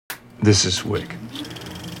This is WICK.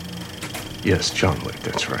 Yes, John Wick,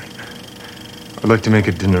 that's right. I'd like to make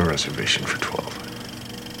a dinner reservation for 12.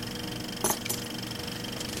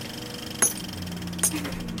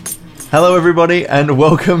 Hello everybody and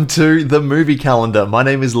welcome to the movie calendar. My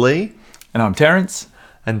name is Lee. And I'm Terrence.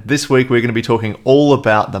 And this week we're going to be talking all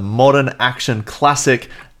about the modern action classic,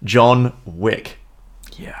 John Wick.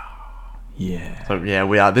 Yeah. So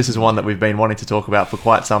we are. This is one that we've been wanting to talk about for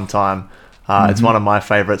quite some time. It's one of my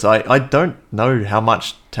favorites. I don't know how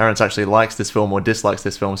much Terrence actually likes this film or dislikes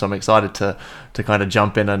this film, so I'm excited to kind of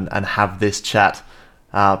jump in and have this chat.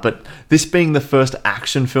 But this being the first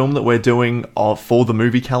action film that we're doing for the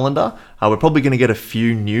movie calendar, we're probably going to get a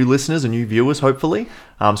few new listeners and new viewers, hopefully.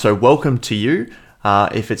 So welcome to you.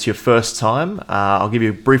 If it's your first time, I'll give you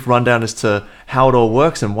a brief rundown as to how it all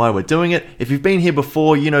works and why we're doing it. If you've been here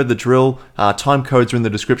before, you know the drill. Time codes are in the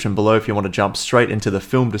description below. If you want to jump straight into the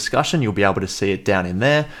film discussion, you'll be able to see it down in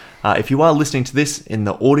there. If you are listening to this in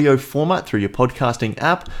the audio format through your podcasting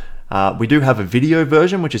app, we do have a video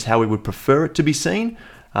version, which is how we would prefer it to be seen.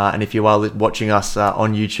 And if you are watching us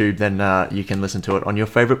on YouTube, then you can listen to it on your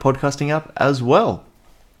favorite podcasting app as well.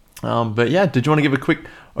 But yeah, did you want to give a quick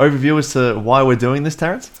overview as to why we're doing this,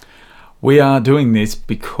 Terrence? We are doing this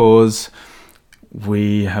because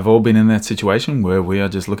we have all been in that situation where we are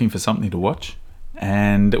just looking for something to watch.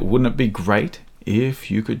 And wouldn't it be great if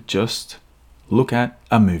you could just look at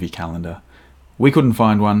a movie calendar? We couldn't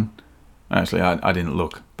find one. Actually, I didn't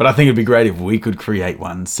look. But I think it'd be great if we could create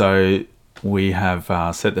one. So we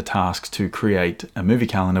have set the task to create a movie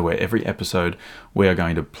calendar where every episode we are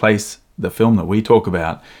going to place the film that we talk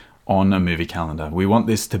about on a movie calendar. We want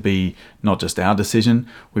this to be not just our decision,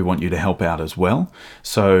 we want you to help out as well.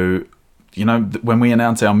 So, you know, when we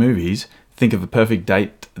announce our movies, think of the perfect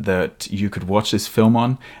date that you could watch this film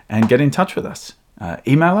on and get in touch with us.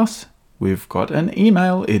 Email us. We've got an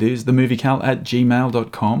email. It is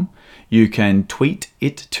themoviecal@gmail.com. You can tweet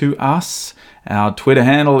it to us. Our Twitter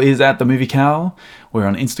handle is @themoviecal. We're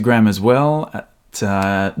on Instagram as well,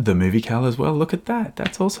 the movie cal as well. Look at that.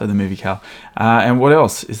 That's also the movie cal. And what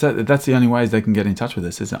else is that? That's the only ways they can get in touch with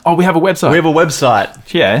us, isn't it? Oh, we have a website. We have a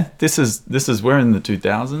website. Yeah, this is we're in the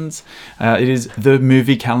 2000s. It is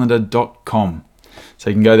themoviecalendar.com. So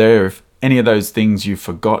you can go there. If any of those things you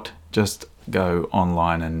forgot, just go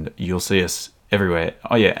online and you'll see us everywhere.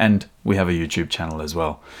 Oh yeah, and we have a YouTube channel as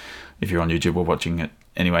well. If you're on YouTube or watching it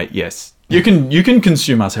anyway, yes, you can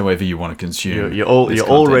consume us however you want to consume. You're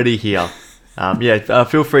already here.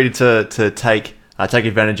 Feel free to take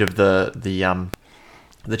advantage of the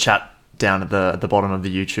chat down at the bottom of the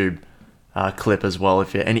YouTube clip as well.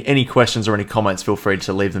 If you any questions or any comments, feel free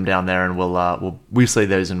to leave them down there, and we'll see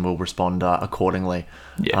those and we'll respond accordingly.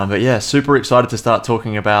 Yeah. Super excited to start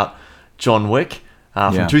talking about John Wick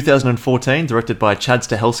from 2014, directed by Chad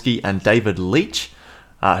Stahelski and David Leitch,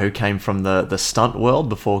 who came from the stunt world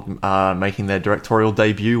before making their directorial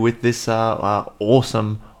debut with this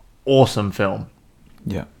awesome film.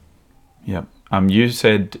 Yeah. You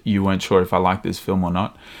said you weren't sure if I liked this film or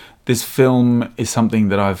not. This film is something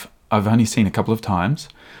that I've only seen a couple of times.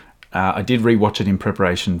 I did rewatch it in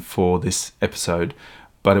preparation for this episode,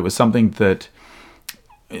 but it was something that,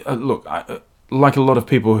 like a lot of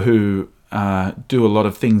people who do a lot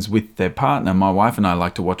of things with their partner, my wife and I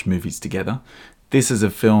like to watch movies together. This is a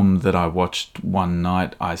film that I watched one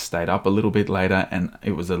night. I stayed up a little bit later, and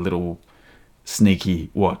it was a little sneaky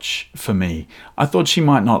watch for me. I thought she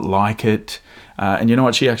might not like it, and you know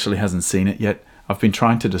what? She actually hasn't seen it yet. I've been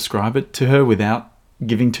trying to describe it to her without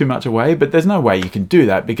giving too much away, but there's no way you can do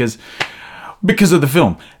that because of the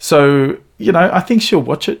film. So, you know, I think she'll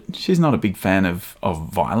watch it. She's not a big fan of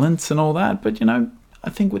violence and all that, but, you know, I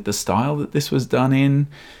think with the style that this was done in,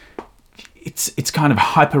 it's kind of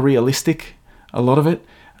hyper-realistic, a lot of it,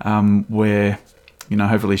 where, you know,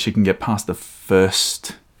 hopefully she can get past the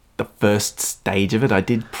first stage of it. I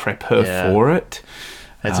did prep her for it.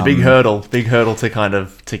 It's a big hurdle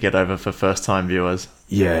to get over for first-time viewers.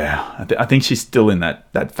 Yeah, I think she's still in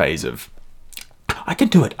that phase of, I can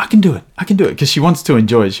do it, because she wants to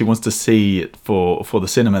enjoy it. She wants to see it for the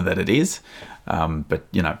cinema that it is. But,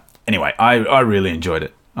 you know, anyway, I really enjoyed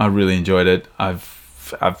it.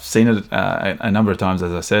 I've seen it a number of times,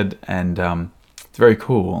 as I said, and it's very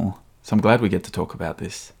cool. So I'm glad we get to talk about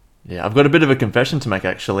this. Yeah, I've got a bit of a confession to make,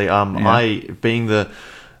 actually. I, being the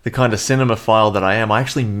kind of cinemaphile that I am, I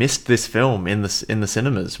actually missed this film in the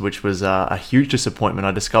cinemas, which was a huge disappointment.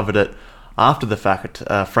 I discovered it after the fact.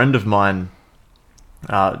 A friend of mine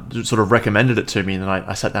sort of recommended it to me, and then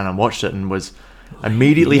I sat down and watched it and was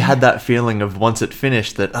immediately had that feeling of once it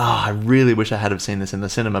finished that, I really wish I had have seen this in the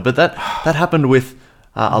cinema. But that happened with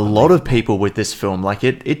a lot of people with this film. Like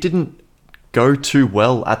it didn't go too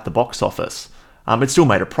well at the box office. It still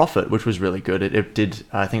made a profit, which was really good. It did,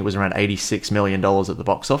 I think it was around $86 million at the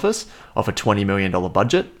box office off a $20 million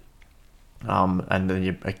budget. And then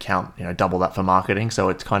you account, double that for marketing. So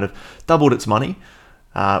it's kind of doubled its money,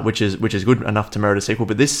 which is good enough to merit a sequel.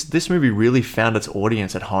 But this movie really found its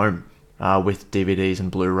audience at home with DVDs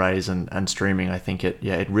and Blu-rays and streaming. I think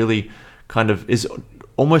it really kind of is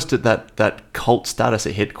almost at that cult status.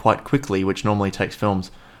 It hit quite quickly, which normally takes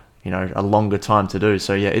films, a longer time to do.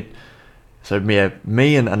 So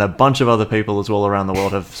me and a bunch of other people as well around the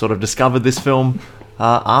world have sort of discovered this film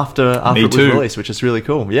after it was released, which is really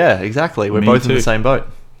cool. Yeah, exactly. We're both in the same boat.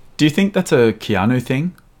 Do you think that's a Keanu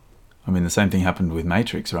thing? I mean, the same thing happened with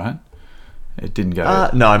Matrix, right? It didn't go.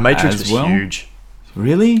 No, Matrix was huge.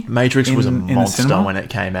 Really? Matrix was a monster when it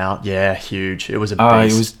came out. Yeah, huge. It was a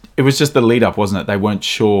beast. It was just the lead up, wasn't it? They weren't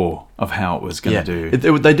sure of how it was going to do.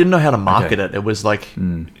 They didn't know how to market it. It was like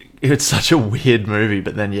it's such a weird movie.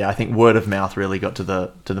 But then I think word of mouth really got to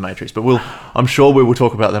the Matrix. But I'm sure we will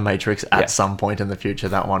talk about the Matrix at some point in the future.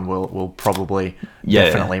 That one will probably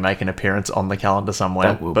definitely make an appearance on the calendar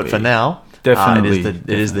somewhere. But for now, definitely it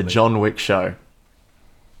is the John Wick show.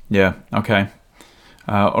 Yeah. Okay.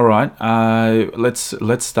 All right.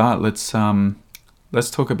 Let's start.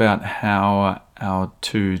 Let's talk about how our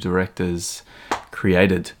two directors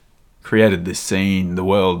created this scene, the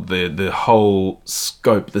world, the whole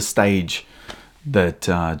scope, the stage that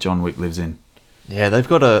John Wick lives in. Yeah, they've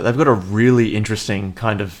got a really interesting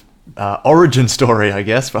kind of origin story, I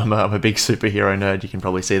guess. I'm a big superhero nerd. You can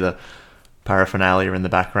probably see the paraphernalia in the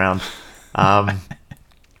background.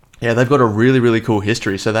 Yeah, they've got a really, really cool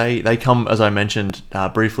history. So they come, as I mentioned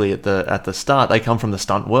briefly at the start, they come from the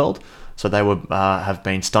stunt world. So they have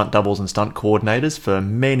been stunt doubles and stunt coordinators for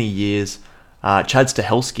many years. Chad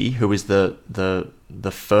Stahelski, who is the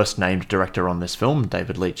first named director on this film,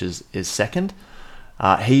 David Leitch is second.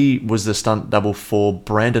 He was the stunt double for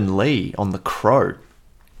Brandon Lee on The Crow.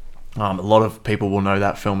 A lot of people will know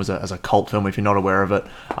that film as a cult film. If you're not aware of it,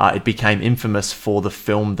 it became infamous for the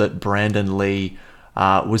film that Brandon Lee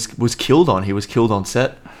was killed on. He was killed on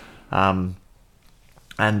set, and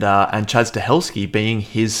Chad Stahelski, being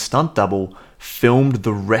his stunt double, filmed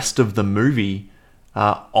the rest of the movie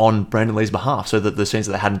on Brandon Lee's behalf. So that the scenes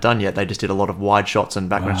that they hadn't done yet, they just did a lot of wide shots and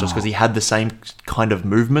background shots because he had the same kind of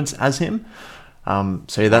movements as him.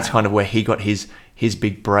 So that's kind of where he got his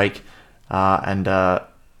big break, and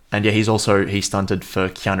he stunted for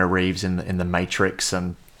Keanu Reeves in the Matrix,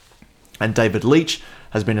 and David Leitch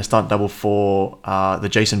has been a stunt double for the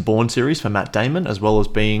Jason Bourne series for Matt Damon, as well as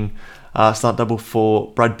being a stunt double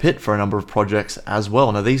for Brad Pitt for a number of projects as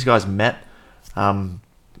well. Now these guys met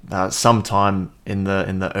sometime in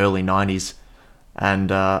the early 90s,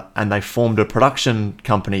 and they formed a production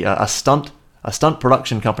company, a stunt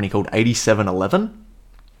production company called 8711,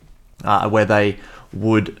 where they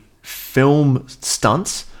would film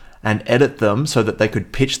stunts and edit them so that they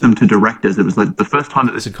could pitch them to directors. It was like the first time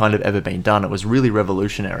that this had kind of ever been done. It was really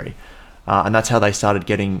revolutionary. And that's how they started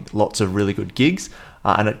getting lots of really good gigs.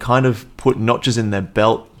 And it kind of put notches in their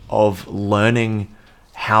belt of learning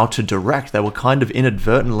how to direct. They were kind of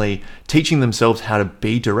inadvertently teaching themselves how to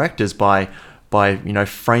be directors by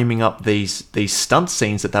framing up these stunt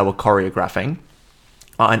scenes that they were choreographing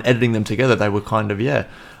and editing them together. They were kind of,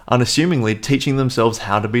 unassumingly teaching themselves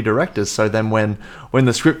how to be directors. So then when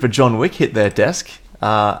the script for John Wick hit their desk,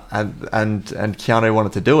 and Keanu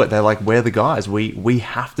wanted to do it, they're like, we're the guys. We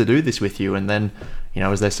have to do this with you. And then,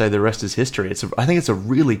 as they say, the rest is history. I think it's a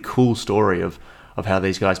really cool story of how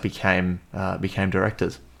these guys became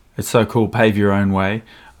directors. It's so cool. Pave your own way.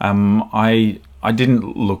 I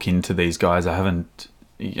didn't look into these guys. I haven't,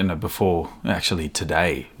 before. Actually,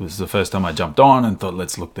 today was the first time I jumped on and thought,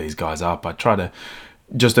 let's look these guys up. I try to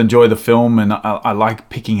just enjoy the film, and I like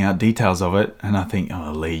picking out details of it. And I think,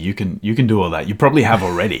 oh, Lee, you can do all that. You probably have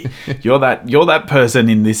already. You're that person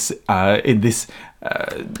in this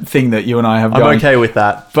thing that you and I have. I'm okay with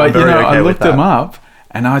that. But I looked them up,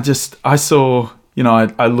 and I saw.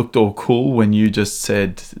 I looked all cool when you just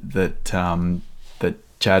said that that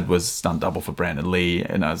Chad was stunt double for Brandon Lee,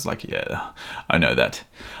 and I was like, yeah, I know that.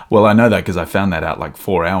 Well, I know that because I found that out like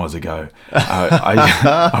 4 hours ago.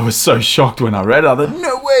 I was so shocked when I read it. I thought,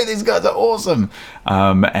 no way, these guys are awesome.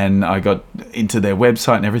 And I got into their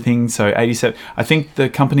website and everything. So 87, I think the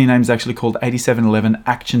company name is actually called 8711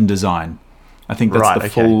 Action Design. I think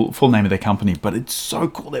that's the full name of their company. But it's so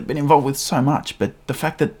cool. They've been involved with so much. But the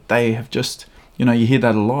fact that they have just, you hear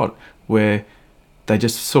that a lot, where they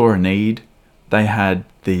just saw a need, they had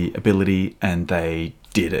the ability, and they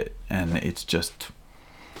did it. And it's just...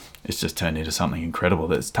 it's just turned into something incredible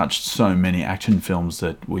that's touched so many action films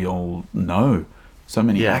that we all know. So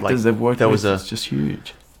many actors they've worked with. It's just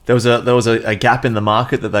huge. There was a gap in the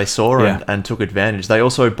market that they saw and took advantage. They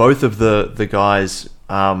also, both of the guys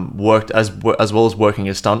worked as well as working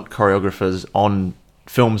as stunt choreographers on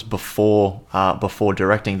films before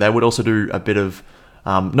directing. They would also do a bit of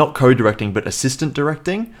not co-directing but assistant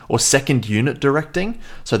directing or second unit directing.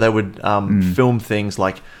 So they would film things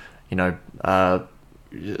like,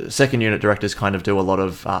 second unit directors kind of do a lot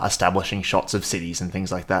of establishing shots of cities and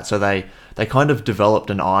things like that. So they kind of developed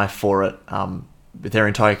an eye for it their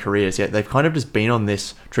entire careers. Yet they've kind of just been on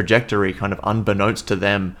this trajectory, kind of unbeknownst to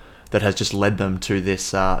them, that has just led them to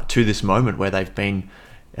this moment where they've been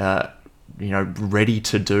ready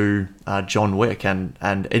to do John Wick,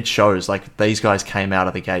 and it shows. Like, these guys came out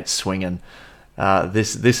of the gate swinging.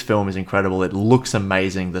 This film is incredible. It looks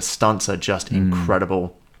amazing. The stunts are just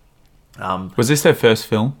incredible. Was this their first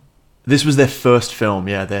film? This was their first film,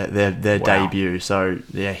 their debut. So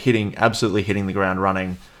absolutely hitting the ground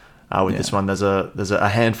running with this one. There's a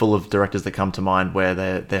handful of directors that come to mind where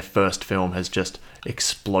their first film has just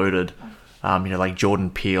exploded. Like Jordan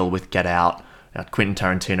Peele with Get Out, Quentin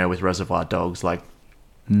Tarantino with Reservoir Dogs. Like,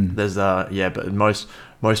 there's but most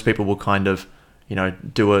people will kind of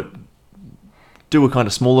do a kind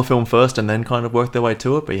of smaller film first and then kind of work their way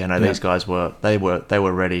to it. But these guys were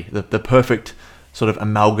ready. The perfect sort of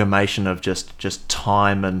amalgamation of just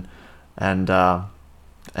time and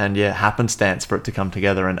happenstance for it to come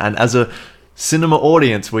together. And as a cinema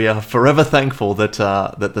audience, we are forever thankful that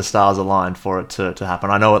the stars aligned for it to happen.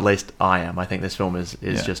 I know at least I am. I think this film is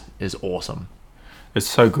awesome. It's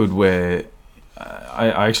so good. Where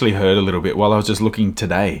I actually heard a little bit while I was just looking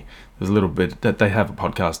today. There's a little bit that they have a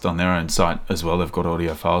podcast on their own site as well. They've got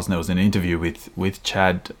audio files, and there was an interview with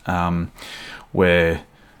Chad where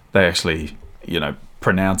they actually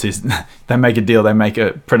pronounce his. They make a deal. They make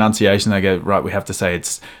a pronunciation. They go, right, we have to say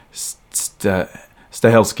it's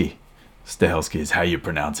Stahelski. Stahelski is how you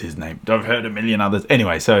pronounce his name. I've heard a million others.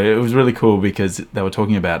 Anyway, so it was really cool because they were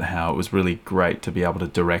talking about how it was really great to be able to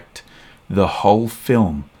direct the whole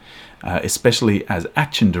film, especially as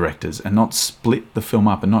action directors, and not split the film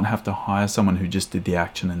up and not have to hire someone who just did the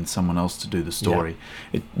action and someone else to do the story.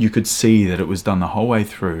 You could see that it was done the whole way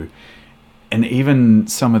through, and even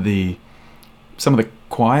some of the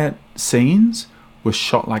quiet scenes were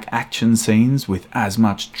shot like action scenes with as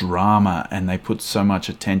much drama, and they put so much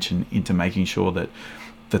attention into making sure that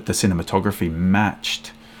the cinematography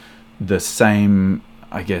matched the same,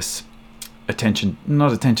 I guess,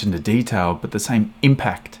 not attention to detail, but the same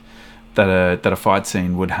impact that a fight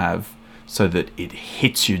scene would have, so that it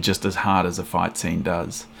hits you just as hard as a fight scene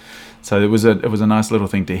does. So it was a nice little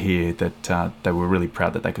thing to hear that they were really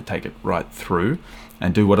proud that they could take it right through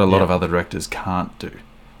and do what a lot of other directors can't do,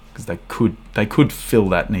 because they could fill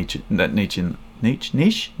that niche, that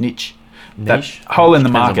hole in the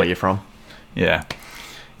market. On where you're from. Yeah.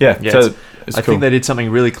 So I think they did something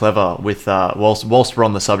really clever with whilst we're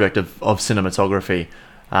on the subject of cinematography.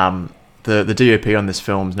 The DOP on this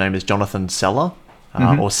film's name is Jonathan Sela,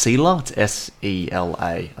 or Sela. It's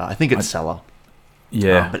S-E-L-A. I think it's Sela.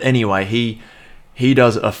 Yeah. But anyway, he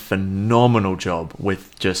does a phenomenal job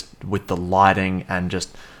with the lighting and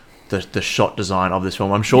just the shot design of this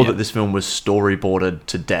film. I'm sure that this film was storyboarded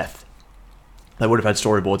to death. They would have had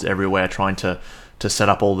storyboards everywhere trying to set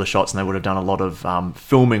up all the shots, and they would have done a lot of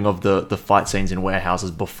filming of the fight scenes in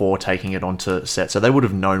warehouses before taking it onto set. So they would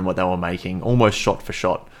have known what they were making, almost shot for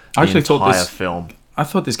shot. I actually thought film. I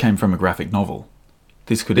thought this came from a graphic novel.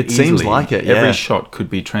 This could It seems like it. Yeah. Every shot could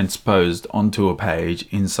be transposed onto a page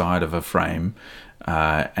inside of a frame,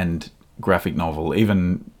 and graphic novel,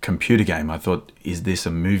 even computer game. I thought, is this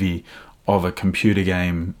a movie of a computer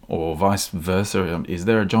game or vice versa? Is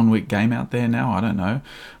there a John Wick game out there now? I don't know.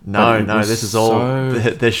 No, this is all...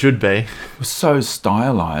 There should be. It was so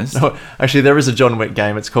stylized. No, actually, there is a John Wick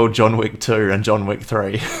game. It's called John Wick 2 and John Wick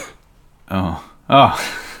 3. Oh.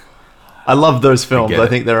 I love those films. I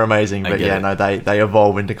think they're amazing. But they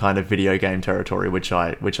evolve into kind of video game territory, which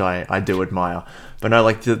I do admire. But no,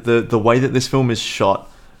 like the way that this film is shot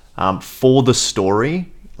for the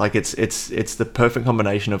story, like it's the perfect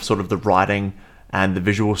combination of sort of the writing and the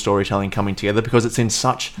visual storytelling coming together, because it's in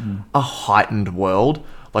such a heightened world.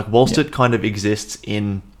 Like, whilst it kind of exists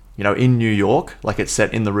in New York, like it's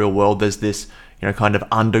set in the real world, there's this kind of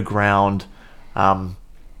underground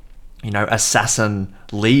assassin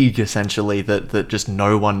league, essentially, that just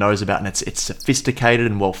no one knows about, and it's sophisticated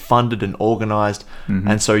and well funded and organized.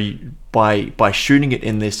 And so by shooting it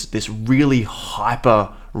in this really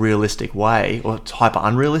hyper realistic way, or hyper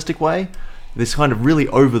unrealistic way, this kind of really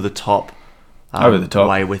over the top over the top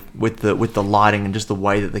way with the lighting and just the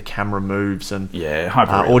way that the camera moves and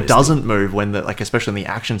hyper or doesn't move when especially in the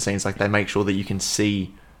action scenes, like they make sure that you can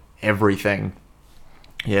see everything.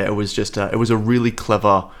 Yeah, it was just it was a really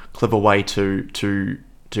clever way to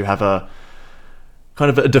have a kind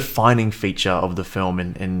of a defining feature of the film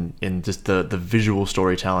in just the visual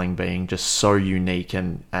storytelling being just so unique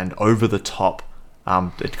and over the top.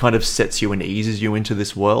 It kind of sets you and eases you into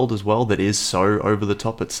this world as well that is so over the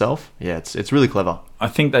top itself. Yeah, it's really clever. I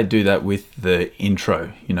think they do that with the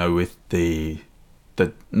intro, with the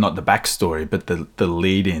not the backstory, but the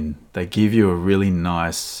lead in. They give you a really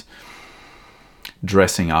nice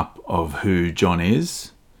dressing up of who John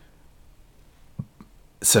is.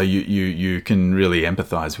 So you can really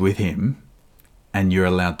empathize with him, and you're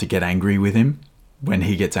allowed to get angry with him when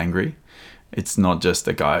he gets angry. It's not just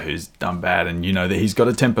a guy who's done bad and you know that he's got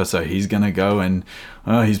a temper, so he's going to go and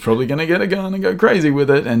he's probably going to get a gun and go crazy with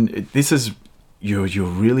it. And this is, you're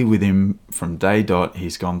really with him from day dot.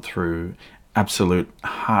 He's gone through absolute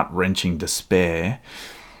heart-wrenching despair,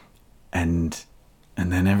 and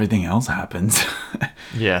then everything else happens.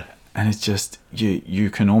 Yeah. And it's just, you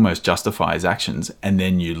can almost justify his actions, and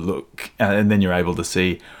then you look, and then you're able to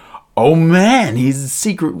see, oh man, his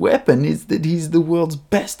secret weapon is that he's the world's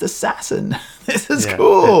best assassin. This is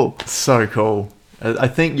cool. It's so cool. I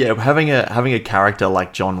think having a character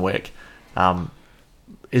like John Wick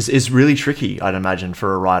is really tricky, I'd imagine,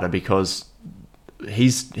 for a writer, because he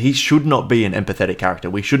should not be an empathetic character.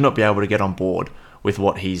 We should not be able to get on board with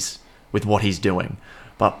what he's doing.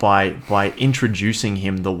 But by introducing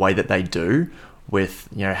him the way that they do, with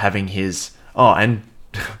having his and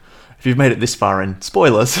if you've made it this far in,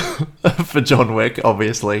 spoilers for John Wick,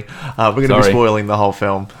 obviously. We're going to be spoiling the whole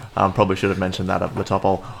film. Probably should have mentioned that at the top.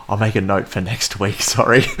 I'll make a note for next week.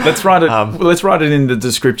 Sorry. Let's write it. Let's write it in the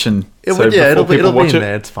description. It'll be in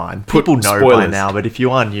there. It's fine. People know spoilers by now. But if you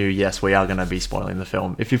are new, yes, we are going to be spoiling the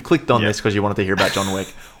film. If you've clicked on this because you wanted to hear about John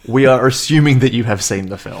Wick, we are assuming that you have seen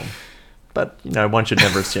the film. But one should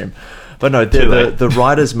never assume. But no, the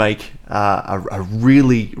writers make a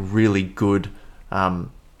really, really good.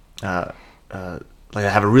 They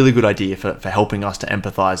have a really good idea for helping us to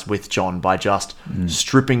empathize with John by just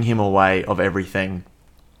stripping him away of everything.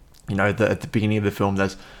 At the beginning of the film,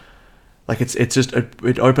 there's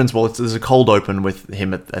it opens there's a cold open with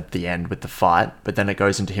him at the end with the fight, but then it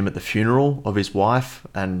goes into him at the funeral of his wife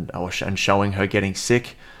and showing her getting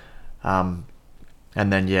sick, and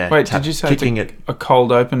then did you say kicking it a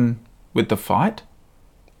cold open with the fight?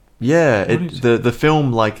 Yeah, the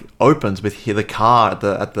film opens with the car at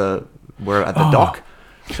the dock,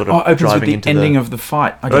 sort of opens driving with the into ending of the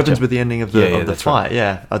fight. It opens with the ending of the fight. Right.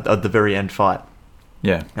 Yeah, at the very end fight.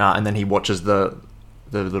 Yeah, and then he watches the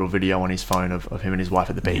little video on his phone of him and his wife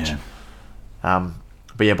at the beach. Yeah.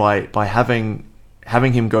 But yeah, by having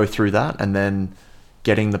him go through that and then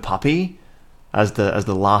getting the puppy as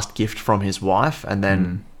the last gift from his wife, and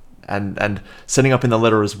then and setting up in the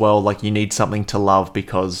letter as well, you need something to love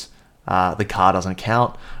because the car doesn't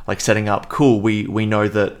count. Setting up, cool. We know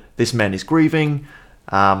that this man is grieving.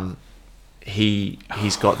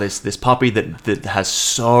 He's got this puppy that has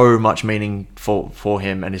so much meaning for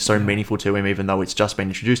him and is so meaningful to him, even though it's just been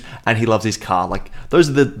introduced. And he loves his car. Those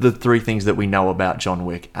are the three things that we know about John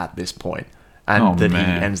Wick at this point, and he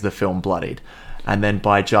ends the film bloodied. And then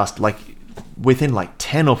by just within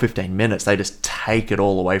 10 or 15 minutes, they just take it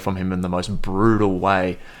all away from him in the most brutal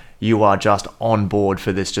way. You are just on board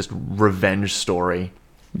for this just revenge story.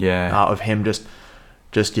 Yeah. Of him just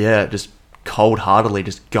cold-heartedly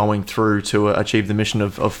just going through to achieve the mission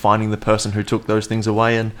of finding the person who took those things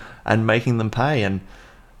away and making them pay. And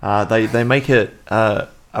they make it a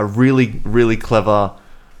really, really clever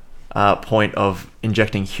point of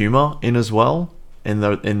injecting humor in as well, in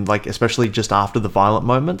especially just after the violent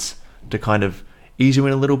moments, to kind of ease you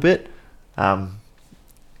in a little bit.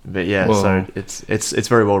 But yeah, so it's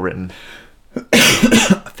very well written.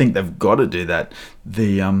 I think they've got to do that.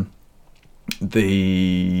 The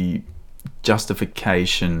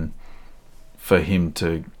justification for him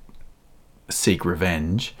to seek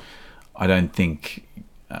revenge, I don't think,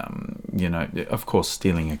 of course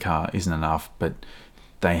stealing a car isn't enough, but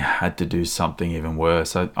they had to do something even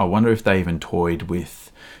worse. I wonder if they even toyed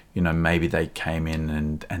with, maybe they came in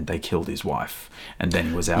and they killed his wife and then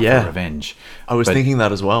he was out for revenge. I was thinking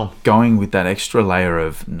that as well. Going with that extra layer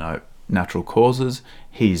of natural causes,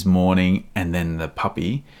 he's mourning, and then the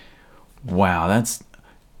puppy. Wow, that's...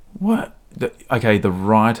 What? The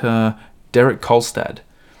writer, Derek Kolstad.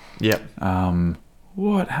 Yep.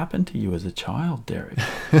 What happened to you as a child, Derek?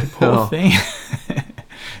 Poor thing.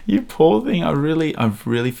 You poor thing. I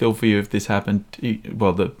really feel for you if this happened to you.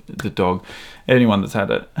 Well, the dog, anyone that's had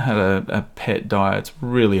a pet die, it's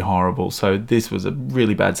really horrible. So this was a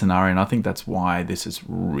really bad scenario, and I think that's why this is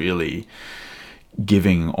really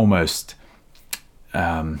giving almost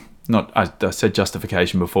not. I said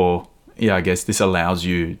justification before. Yeah, I guess this allows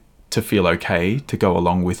you to feel okay to go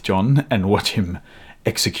along with John and watch him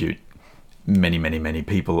execute many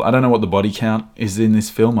people. I don't know what the body count is in this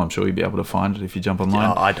film. I'm sure you'll be able to find it if you jump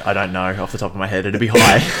online. I don't know off the top of my head. It'd be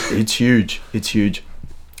high. It's huge.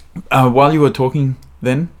 While you were talking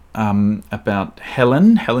then about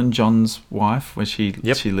Helen, John's wife, where she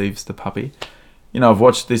leaves the puppy. I've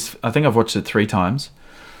watched this. I think I've watched it 3 times.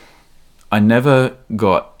 I never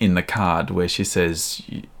got in the card where she says,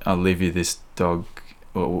 "I'll leave you this dog,"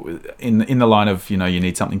 or in the line of, you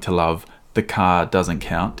need something to love. The car doesn't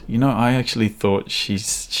count. I actually thought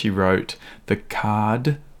she wrote the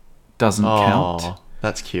card doesn't count. Oh,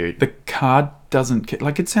 that's cute. The card doesn't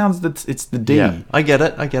like it sounds that it's the D. Yeah, I get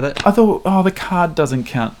it. I thought, the card doesn't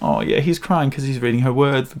count. Oh yeah, he's crying because he's reading her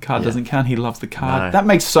words. The card doesn't count. He loves the card. No. That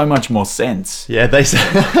makes so much more sense. Yeah, they say.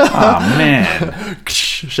 Oh man,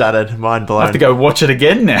 shattered, mind blown. I have to go watch it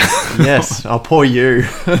again now. Yes, oh poor you.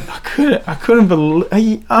 I couldn't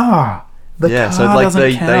believe. The car so like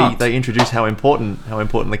doesn't count. they introduce how important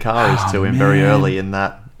the car is to him very early in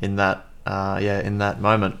that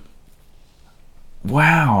moment.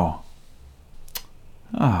 Wow.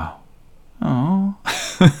 Oh.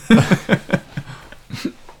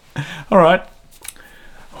 All right.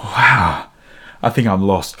 Wow. I think I'm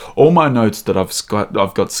lost. All my notes that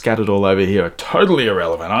I've got scattered all over here are totally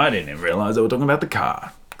irrelevant. I didn't even realize they were talking about the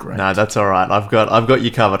car. Great. No, that's all right. I've got you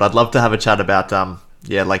covered. I'd love to have a chat about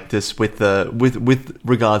like this with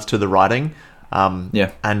regards to the writing.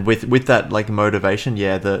 And with that like motivation,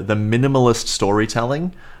 the minimalist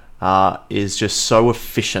storytelling is just so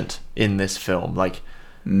efficient in this film. Like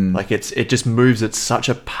it just moves at such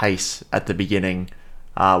a pace at the beginning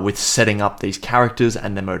with setting up these characters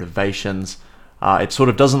and their motivations. It sort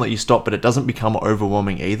of doesn't let you stop, but it doesn't become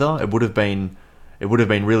overwhelming either. It would have been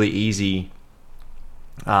really easy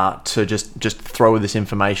to just throw this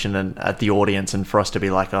information at the audience and for us to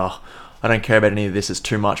be like, oh, I don't care about any of this. It's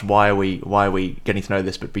too much. Why are we getting to know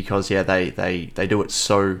this? But because they do it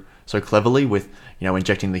so cleverly with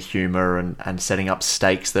injecting the humor and setting up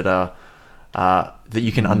stakes that are that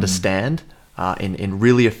you can understand in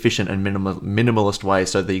really efficient and minimalist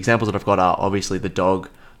ways. So the examples that I've got are obviously the dog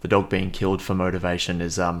being killed for motivation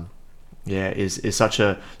is such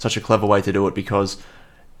a clever way to do it because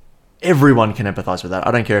everyone can empathize with that.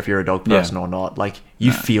 I don't care if you're a dog person or not. Like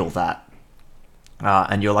you feel that,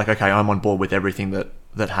 and you're like, okay, I'm on board with everything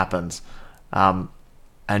that happens, and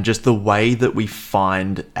just the way that we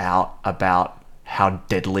find out about how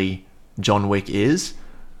deadly John Wick is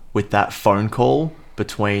with that phone call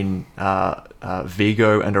between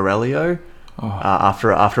Vigo and Aurelio.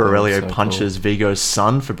 After Aurelio punches Vigo's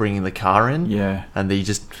son for bringing the car in, and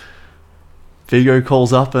Vigo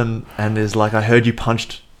calls up and is like, I heard you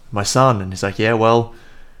punched my son, and he's like, yeah, well,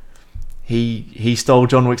 he stole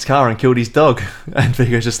John Wick's car and killed his dog, and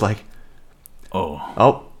Vigo's just like,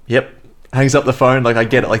 oh, yep, hangs up the phone. Like I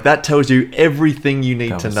get it. Like that tells you everything you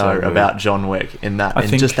need to know about John Wick in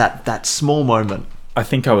just that small moment. I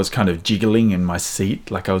think I was kind of jiggling in my seat,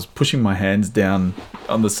 like I was pushing my hands down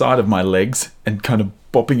on the side of my legs and kind of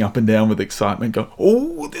bopping up and down with excitement, going,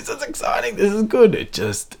 oh, this is exciting, this is good. It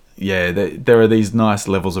just, there are these nice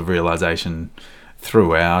levels of realization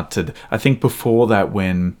throughout. I think before that,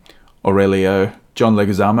 when Aurelio, John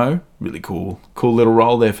Leguizamo, really cool little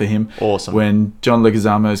role there for him. Awesome. When John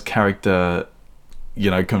Leguizamo's character,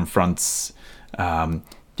 confronts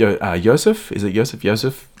Joseph, is it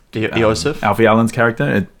Joseph? Joseph, Alfie Allen's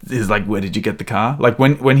character, it is like, where did you get the car? Like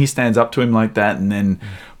when he stands up to him like that and then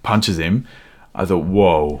punches him, I thought,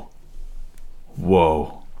 whoa,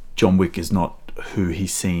 John Wick is not who he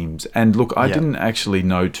seems. And look, I didn't actually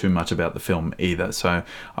know too much about the film either, so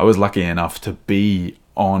I was lucky enough to be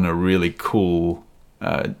on a really cool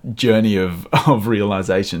journey of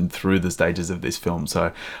realization through the stages of this film.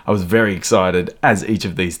 So I was very excited as each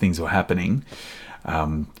of these things were happening.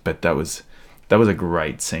 But that was a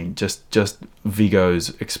great scene. Just Vigo's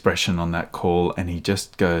expression on that call, and he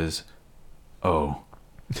just goes, oh,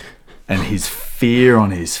 and his fear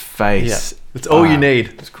on his face. Yeah, it's all you need.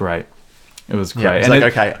 It was great. It was great. Yeah, it's like,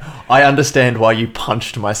 okay, I understand why you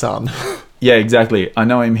punched my son. Yeah, exactly. I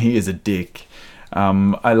know him. He is a dick.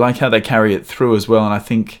 I like how they carry it through as well, and I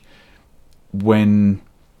think when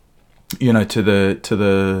to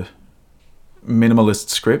the minimalist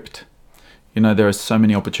script, there are so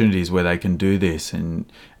many opportunities where they can do this,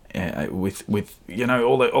 and with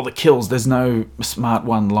all the kills. There's no smart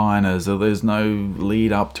one-liners, or there's no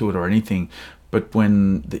lead up to it or anything. But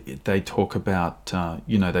when they talk about,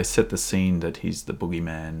 they set the scene that he's the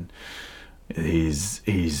boogeyman. He's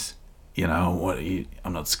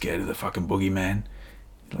I'm not scared of the fucking boogeyman.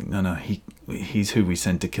 Like, no, he's who we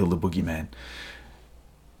sent to kill the boogeyman.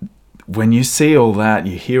 When you see all that,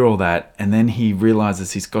 you hear all that, and then he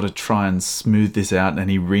realizes he's got to try and smooth this out, and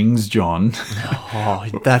he rings John. Oh,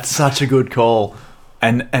 that's such a good call.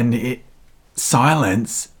 And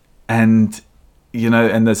silence, and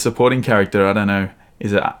and the supporting character, I don't know,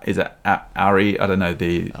 is it Ari? I don't know,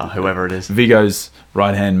 whoever it is, Viggo's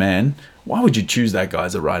right-hand man. Why would you choose that guy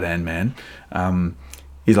as a right-hand man?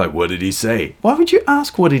 He's like, what did he say? Why would you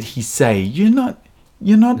ask what did he say? You're not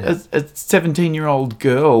a 17-year-old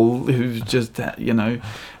girl who's just,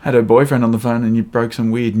 had her boyfriend on the phone and you broke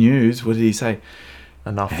some weird news. What did he say?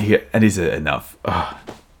 Enough. And is it enough? Oh,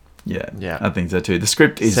 yeah, I think so too. The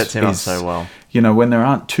script sets him up so well. When there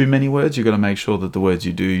aren't too many words, you've got to make sure that the words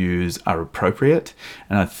you do use are appropriate.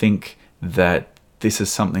 And I think that this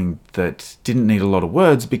is something that didn't need a lot of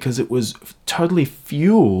words because it was totally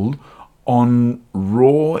fueled on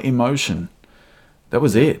raw emotion. That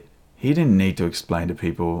was it. He didn't need to explain to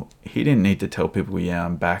people. He didn't need to tell people, yeah,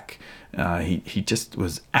 I'm back. He just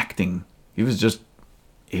was acting. He was just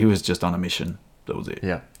on a mission. That was it.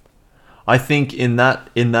 Yeah. I think in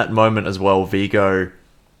that moment as well, Viggo,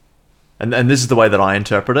 and this is the way that I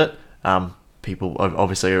interpret it. People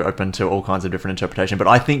obviously are open to all kinds of different interpretation, but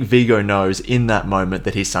I think Viggo knows in that moment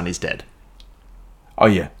that his son is dead. Oh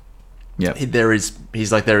yeah. Yeah. There's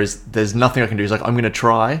nothing I can do. He's like, I'm going to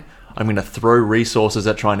try. I'm going to throw resources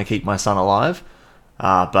at trying to keep my son alive.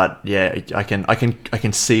 But yeah, I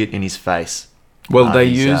can see it in his face. Well,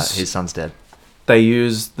 his son's dead. They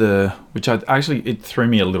use it threw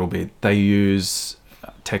me a little bit. They use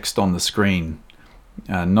text on the screen,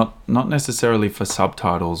 not necessarily for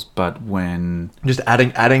subtitles, but when just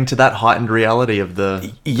adding to that heightened reality of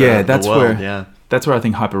the world. That's where I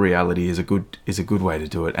think hyperreality is a good way to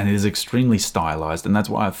do it, and it is extremely stylized, and that's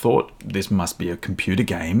why I thought this must be a computer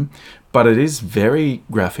game, but it is very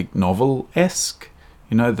graphic novel-esque.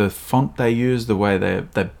 The font they use, the way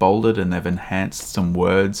they've bolded and they've enhanced some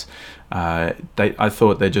words. I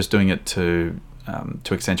thought they're just doing it to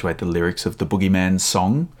accentuate the lyrics of the Boogeyman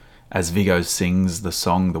song. As Viggo sings the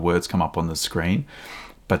song, the words come up on the screen.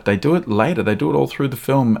 But they do it later. They do it all through the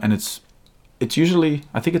film, and it's usually,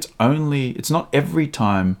 I think it's not every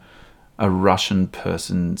time a Russian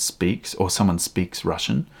person speaks or someone speaks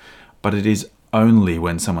Russian, but it is only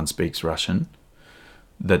when someone speaks Russian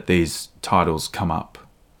that these titles come up.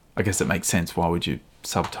 I guess it makes sense. Why would you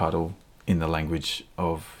subtitle in the language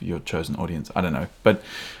of your chosen audience? I don't know. But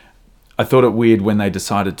I thought it weird when they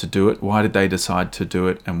decided to do it. Why did they decide to do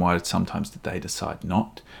it? And why sometimes did they decide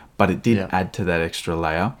not? But it did add to that extra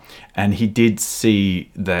layer. And he did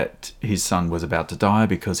see that his son was about to die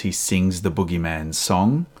because he sings the Boogeyman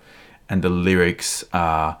song. And the lyrics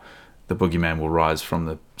are, the Boogeyman will rise from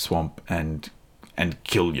the swamp and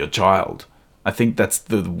kill your child. I think that's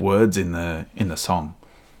the words in the song.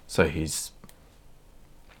 So he's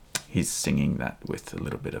singing that with a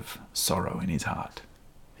little bit of sorrow in his heart.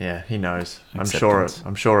 Yeah, he knows. Acceptance.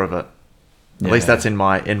 I'm sure of it. At least that's in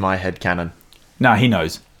my head canon. No, he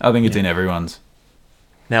knows. I think it's in everyone's.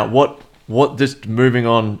 Now, what? Just moving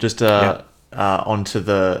on, onto the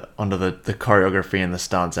choreography and the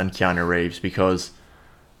stunts and Keanu Reeves, because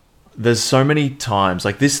there's so many times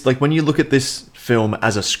like this. Like when you look at this film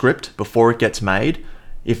as a script before it gets made,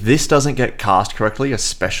 if this doesn't get cast correctly,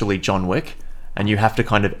 especially John Wick, and you have to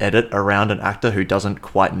kind of edit around an actor who doesn't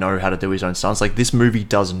quite know how to do his own stunts, like this movie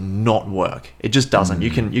does not work. It just doesn't.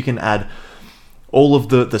 You can add all of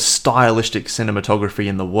the stylistic cinematography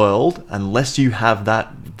in the world, unless you have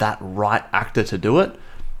that right actor to do it,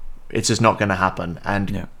 it's just not going to happen.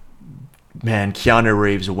 And man, Keanu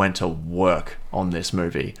Reeves went to work on this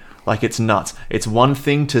movie. Like, it's nuts. It's one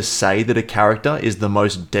thing to say that a character is the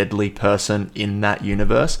most deadly person in that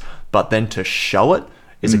universe, but then to show it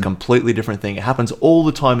is a completely different thing. It happens all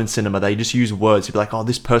the time in cinema. They just use words to be like, oh,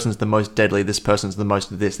 this person's the most deadly, this person's the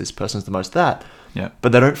most this person's the most that. Yeah.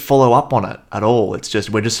 But they don't follow up on it at all. It's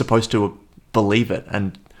just, we're just supposed to believe it.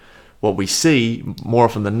 And what we see, more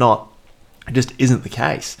often than not, it just isn't the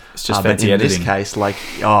case. It's just fancy editing. In this case,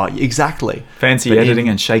 exactly. Fancy editing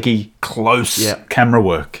and shaky, close camera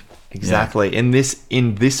work. Exactly. Yeah. In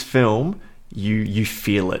this film, you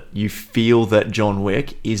feel it. You feel that John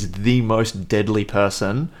Wick is the most deadly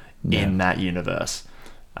person in that universe.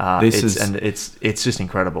 It's just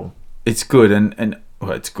incredible. It's good, and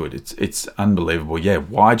Well, it's good. It's unbelievable. Yeah,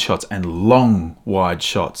 wide shots and long wide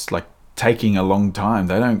shots, like taking a long time.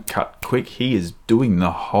 They don't cut quick. He is doing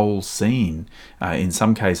the whole scene. In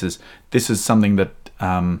some cases, this is something that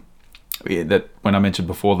that when I mentioned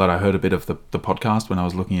before that I heard a bit of the podcast when I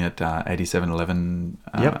was looking at 8711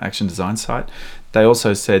 Action Design site. They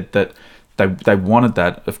also said that they wanted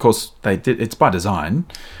that. Of course, they did. It's by design,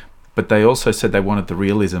 but they also said they wanted the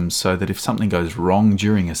realism so that if something goes wrong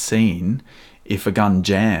during a scene, if a gun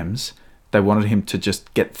jams, they wanted him to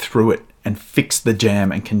just get through it and fix the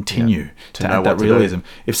jam and continue to add that realism.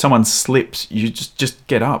 If someone slips, you just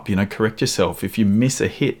get up, correct yourself. If you miss a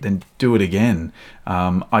hit, then do it again.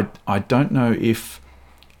 I don't know if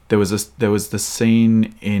there was the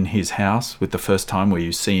scene in his house with the first time where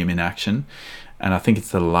you see him in action, and I think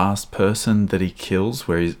it's the last person that he kills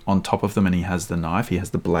where he's on top of them and he has the knife, he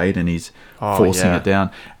has the blade and he's forcing it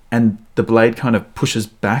down. And the blade kind of pushes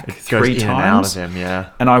back three times. Goes in and out of him, yeah.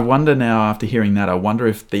 And I wonder now, after hearing that, I wonder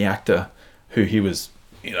if the actor who he was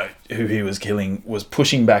killing was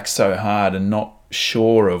pushing back so hard and not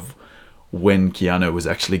sure of when Keanu was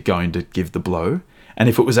actually going to give the blow, and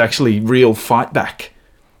if it was actually real fight back,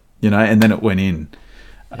 and then it went in.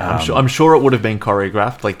 Yeah, I'm sure it would have been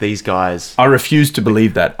choreographed. Like these guys, I refuse to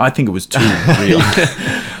believe that. I think it was too real.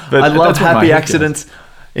 But I love happy accidents.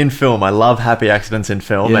 In film, I love happy accidents in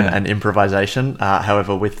film and improvisation.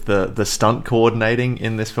 However, with the stunt coordinating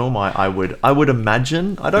in this film, I would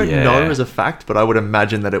imagine, I don't know as a fact, but I would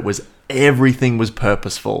imagine that everything was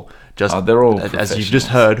purposeful. Just they're all as you've just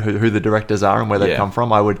heard who the directors are and where they come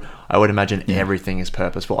from. I would imagine everything is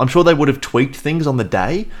purposeful. I'm sure they would have tweaked things on the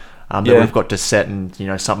day that would have got to set, and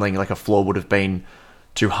something like a floor would have been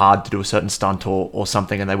too hard to do a certain stunt or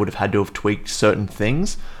something, and they would have had to have tweaked certain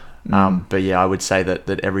things. But yeah, I would say that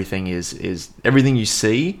everything is everything you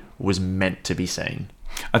see was meant to be seen.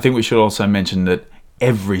 I think we should also mention that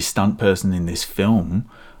every stunt person in this film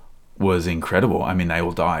was incredible. I mean, they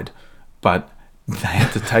all died, but they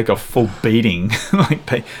had to take a full beating.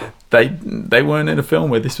 Like they weren't in a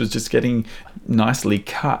film where this was just getting nicely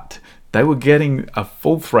cut. They were getting a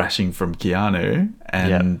full thrashing from Keanu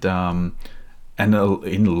and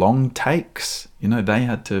in long takes. They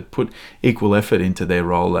had to put equal effort into their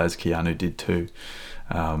role as Keanu did too.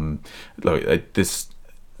 Look, this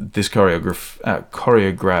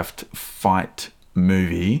choreographed fight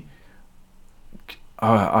movie,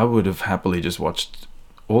 I would have happily just watched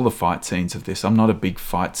all the fight scenes of this. I'm not a big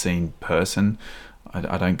fight scene person.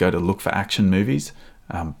 I don't go to look for action movies,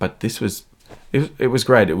 but this was. It was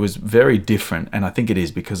great. It was very different, and I think it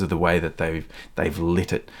is because of the way that they've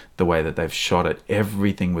lit it, the way that they've shot it.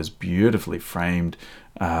 Everything was beautifully framed.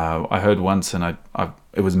 I heard once, and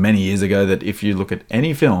it was many years ago, that if you look at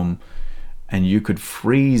any film and you could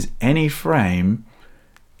freeze any frame,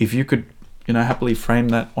 if you could, happily frame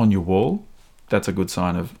that on your wall, that's a good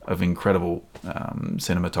sign of incredible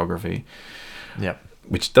cinematography. Yep.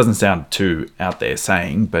 Which doesn't sound too out there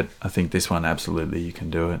saying, but I think this one absolutely you can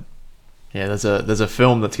do it. Yeah, there's a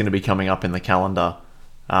film that's going to be coming up in the calendar.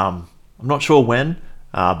 I'm not sure when,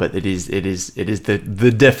 but it is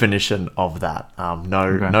the definition of that.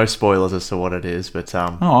 No spoilers as to what it is, but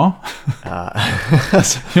sorry,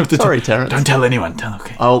 Terrence. Don't tell anyone.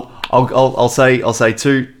 Okay. I'll say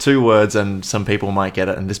two words, and some people might get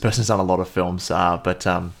it. And this person's done a lot of films, but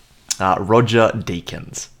Roger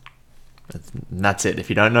Deakins. And that's it. If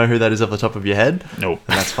you don't know who that is off the top of your head, nope,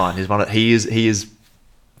 then that's fine. He is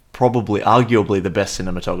probably, arguably, the best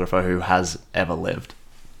cinematographer who has ever lived.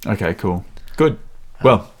 Okay, cool, good.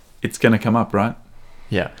 Well, it's going to come up, right?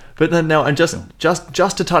 Yeah, but then now, and just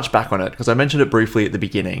to touch back on it, because I mentioned it briefly at the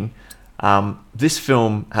beginning, this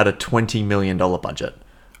film had a $20 million budget,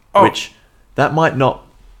 which that might not.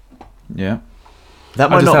 Yeah, that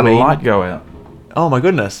might I just not had mean a light go out. Oh my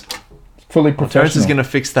goodness. Fully professional. Terrence is going to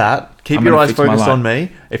fix that. Keep your eyes focused on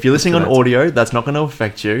me. If you're listening on audio, that's not going to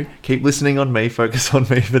affect you. Keep listening on me. Focus on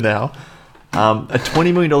me for now. A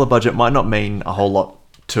 $20 million budget might not mean a whole lot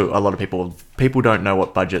to a lot of people. People don't know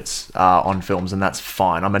what budgets are on films, and that's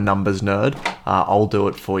fine. I'm a numbers nerd. I'll do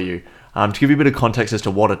it for you. To give you a bit of context as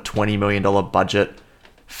to what a $20 million budget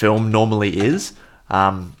film normally is.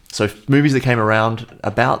 So movies that came around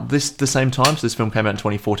about the same time. So this film came out in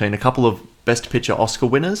 2014. A couple of Best Picture Oscar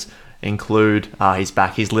winners include, he's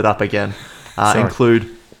back, he's lit up again, include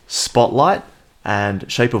Spotlight and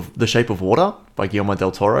The Shape of Water by Guillermo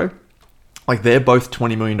del Toro. Like, they're both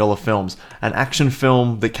 $20 million films. An action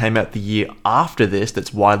film that came out the year after this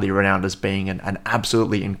that's widely renowned as being an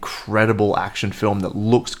absolutely incredible action film that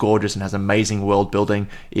looks gorgeous and has amazing world building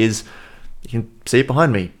is, you can see it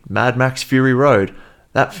behind me, Mad Max Fury Road.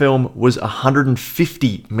 That film was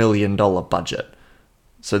 $150 million budget.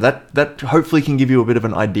 So that hopefully can give you a bit of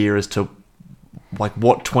an idea as to like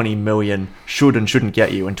what 20 million should and shouldn't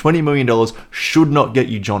get you. And $20 million should not get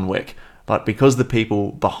you John Wick. But because the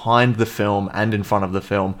people behind the film and in front of the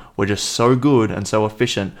film were just so good and so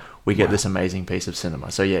efficient, we get this amazing piece of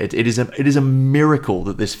cinema. So yeah, it is a miracle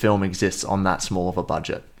that this film exists on that small of a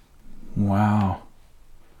budget. Wow.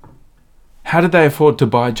 How did they afford to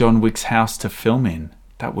buy John Wick's house to film in?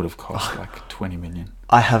 That would have cost like 20 million.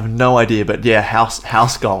 I have no idea, but yeah,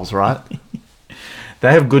 house goals, right?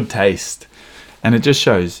 They have good taste. And it just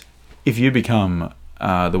shows, if you become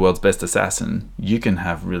the world's best assassin, you can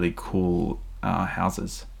have really cool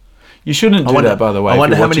houses. You shouldn't do that, by the way. I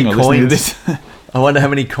wonder how many coins. I wonder how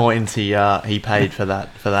many coins he paid for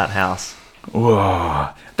that house. Whoa,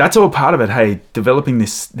 that's all part of it. Hey, developing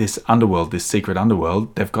this underworld, this secret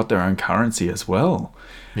underworld, they've got their own currency as well.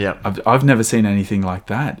 Yeah, I've never seen anything like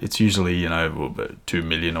that. It's usually 2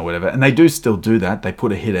 million or whatever, and they do still do that. They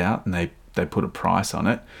put a hit out and they put a price on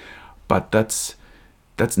it, but that's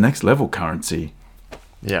next level currency.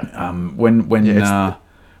 Yeah. When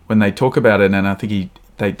they talk about it, and I think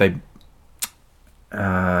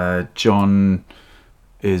John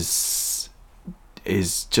is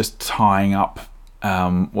just tying up.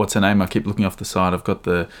 What's her name? I keep looking off the side. I've got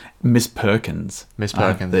the Miss Perkins. Miss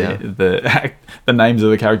Perkins. The names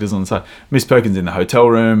of the characters on the side. Miss Perkins in the hotel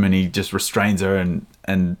room, and he just restrains her,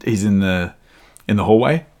 and he's in the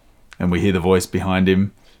hallway, and we hear the voice behind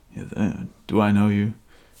him. Do I know you?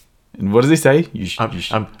 And what does he say?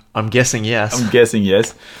 I'm guessing yes. I'm guessing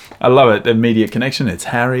yes. I love it. Immediate connection. It's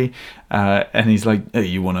Harry, and he's like, "Hey,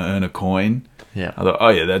 you want to earn a coin?" Yeah. I thought, oh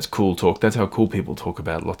yeah, that's cool talk. That's how cool people talk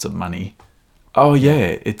about lots of money. Oh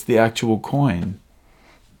yeah, it's the actual coin.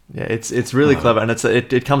 Yeah, it's really clever, and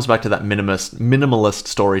it comes back to that minimalist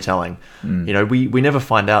storytelling. We never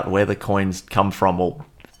find out where the coins come from. Well,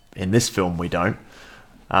 in this film, we don't.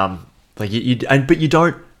 But you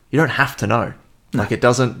don't have to know. Like it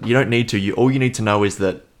doesn't. You don't need to. All you need to know is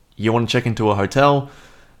that you want to check into a hotel.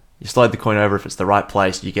 You slide the coin over. If it's the right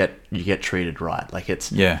place, you get treated right. Like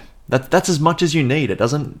it's That's as much as you need. It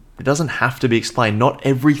doesn't have to be explained. Not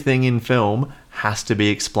everything in film has to be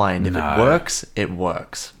explained. If it works, it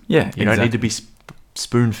works. Yeah, you don't need to be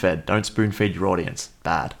spoon-fed. Don't spoon-feed your audience.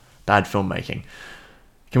 Bad filmmaking.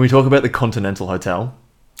 Can we talk about the Continental Hotel?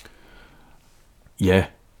 Yeah.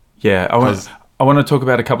 I want to talk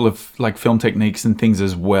about a couple of like film techniques and things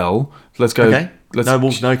as well. Let's go. Okay.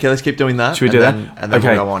 Let's keep doing that. Should we do that? And then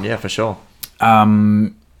we'll go on. Yeah, for sure.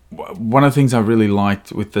 One of the things I really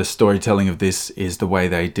liked with the storytelling of this is the way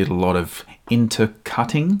they did a lot of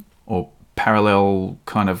intercutting or parallel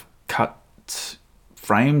kind of cut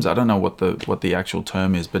frames. I don't know what the actual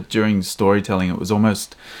term is, but during storytelling, it was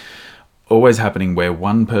almost always happening where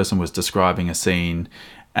one person was describing a scene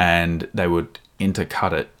and they would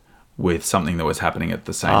intercut it with something that was happening at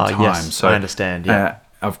the same time. Yes, so I understand. Yeah,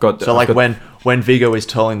 when Viggo is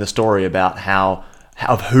telling the story about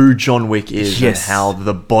of who John Wick is, and how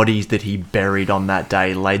the bodies that he buried on that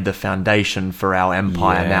day laid the foundation for our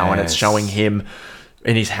empire now, and it's showing him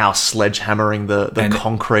in his house sledgehammering the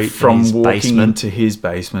concrete from in his walking basement. into his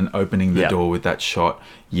basement, opening the door with that shot.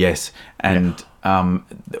 Yes, and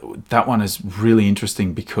that one is really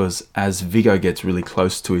interesting because as Viggo gets really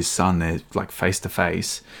close to his son, they're like face to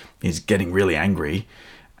face. He's getting really angry.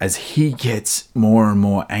 As he gets more and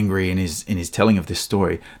more angry in his telling of this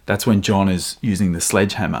story, that's when John is using the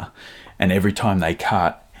sledgehammer, and every time they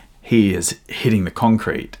cut, he is hitting the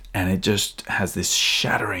concrete, and it just has this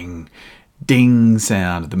shattering ding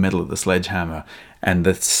sound of the metal of the sledgehammer, and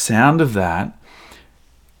the sound of that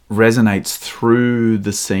resonates through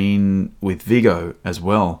the scene with Viggo as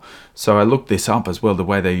well. So I looked this up as well, the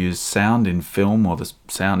way they use sound in film, or the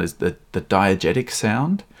sound is the diegetic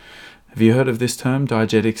sound. Have you heard of this term,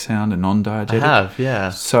 diegetic sound and non-diegetic? I have, yeah.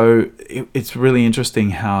 So it's really interesting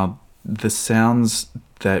how the sounds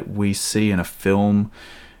that we see in a film,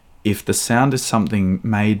 if the sound is something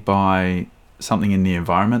made by something in the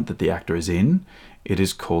environment that the actor is in, it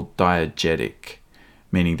is called diegetic,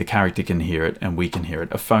 meaning the character can hear it and we can hear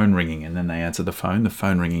it. A phone ringing and then they answer the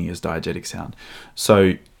phone ringing is diegetic sound.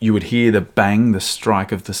 So you would hear the bang, the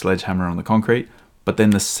strike of the sledgehammer on the concrete, but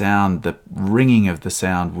then the sound, the ringing of the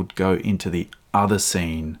sound would go into the other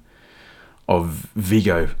scene of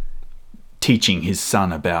Viggo teaching his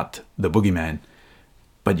son about the boogeyman.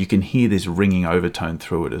 But you can hear this ringing overtone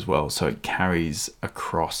through it as well, so it carries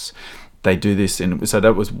across. They do this, so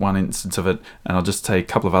that was one instance of it, and I'll just say a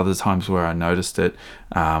couple of other times where I noticed it.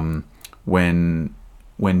 When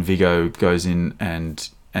Viggo goes in and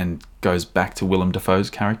goes back to Willem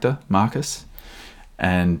Dafoe's character, Marcus,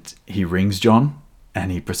 and he rings John,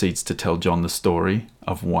 and he proceeds to tell John the story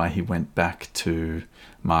of why he went back to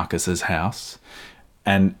Marcus's house.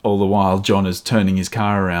 And all the while, John is turning his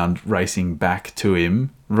car around, racing back to him,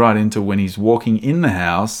 right into when he's walking in the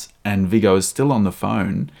house, and Viggo is still on the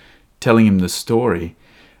phone, telling him the story.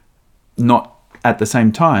 Not at the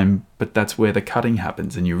same time, but that's where the cutting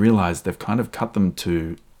happens, and you realise they've kind of cut them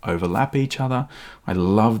to overlap each other. I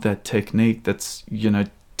love that technique. That's,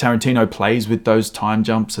 Tarantino plays with those time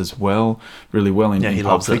jumps as well, really well in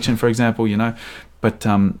Pulp Fiction, for example, But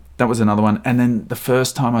that was another one. And then the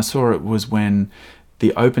first time I saw it was when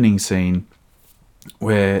the opening scene,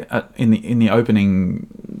 where in the opening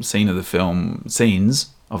scenes of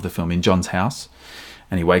the film in John's house,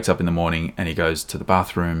 and he wakes up in the morning and he goes to the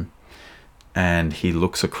bathroom, and he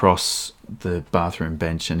looks across the bathroom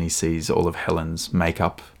bench and he sees all of Helen's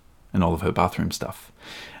makeup and all of her bathroom stuff.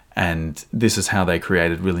 And this is how they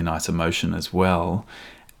created really nice emotion as well.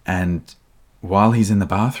 And while he's in the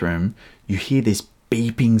bathroom, you hear this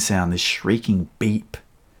beeping sound, this shrieking beep,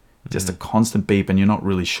 just a constant beep, and you're not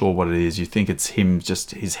really sure what it is. You think it's him,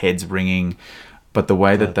 just his head's ringing. But the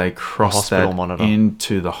way that they cross that monitor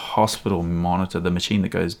into the hospital monitor, the machine that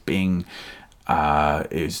goes bing,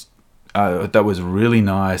 is that was really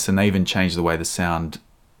nice. And they even changed the way the sound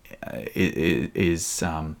is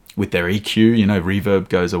with their EQ. Reverb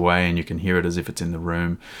goes away and you can hear it as if it's in the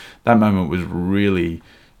room. That moment was really,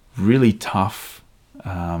 really tough.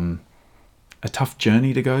 A tough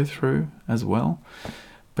journey to go through as well.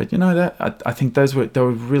 But that I think they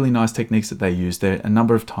were really nice techniques that they used there a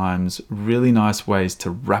number of times. Really nice ways to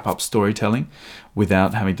wrap up storytelling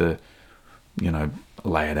without having to,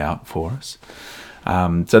 lay it out for us.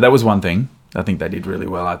 So that was one thing I think they did really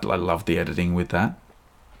well. I loved the editing with that.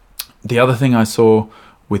 The other thing I saw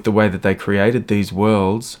with the way that they created these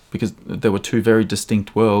worlds, because there were two very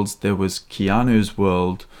distinct worlds. There was Keanu's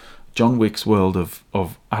world, John Wick's world of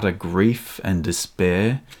utter grief and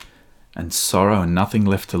despair and sorrow and nothing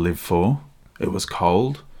left to live for. It was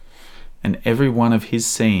cold. And every one of his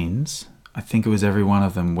scenes, I think it was every one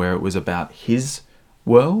of them where it was about his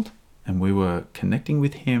world and we were connecting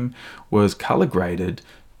with him, was color graded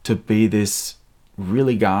to be this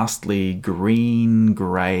really ghastly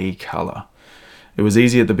green-grey color. It was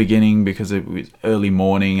easy at the beginning because it was early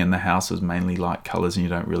morning and the house was mainly light colors and you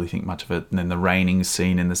don't really think much of it. And then the raining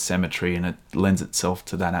scene in the cemetery, and it lends itself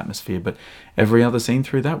to that atmosphere. But every other scene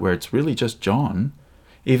through that where it's really just John,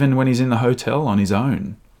 even when he's in the hotel on his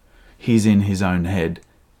own, he's in his own head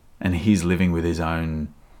and he's living with his own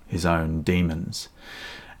demons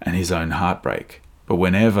and his own heartbreak. But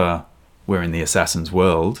whenever we're in the assassin's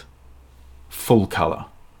world, full color,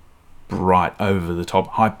 bright, over the top,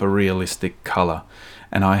 hyper realistic color.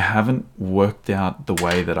 And I haven't worked out the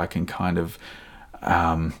way that I can kind of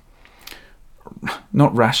not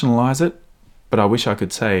rationalize it, but I wish I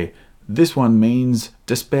could say this one means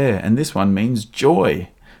despair and this one means joy,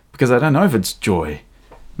 because I don't know if it's joy.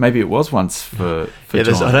 Maybe it was once for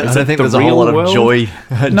John. I don't think there's a whole lot of joy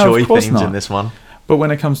themes in this one. But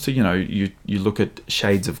when it comes to, you look at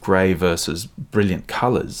shades of grey versus brilliant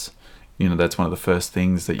colours, that's one of the first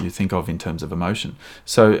things that you think of in terms of emotion.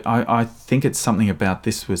 So I think it's something about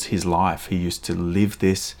this was his life. He used to live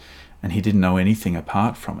this and he didn't know anything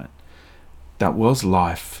apart from it. That was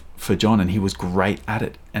life for John, and he was great at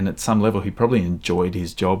it. And at some level, he probably enjoyed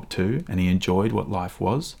his job too, and he enjoyed what life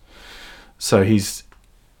was. So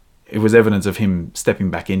it was evidence of him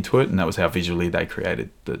stepping back into it, and that was how visually they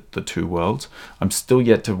created the two worlds. I'm still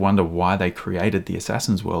yet to wonder why they created the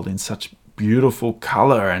Assassin's world in such beautiful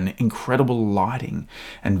color and incredible lighting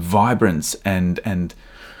and vibrance and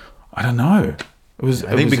I don't know. I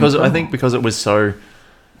think because it was so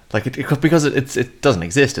because it doesn't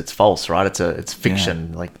exist. It's false, right? It's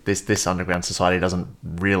fiction. Yeah. Like this underground society doesn't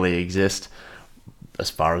really exist, as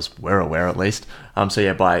far as we're aware, at least. So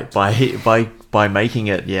yeah, by making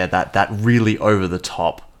it that really over the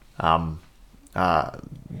top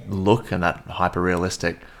look and that hyper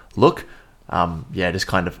realistic look. Just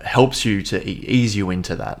kind of helps you to ease you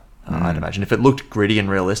into that. I'd imagine if it looked gritty and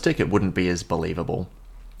realistic, it wouldn't be as believable.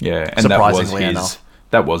 Yeah, and surprisingly enough,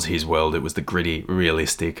 that was his world. It was the gritty,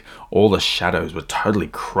 realistic. All the shadows were totally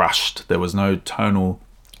crushed. There was no tonal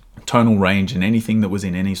range in anything that was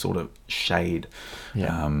in any sort of shade.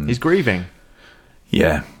 Yeah, he's grieving.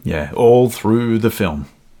 Yeah, all through the film.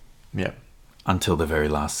 Yeah, until the very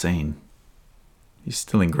last scene, he's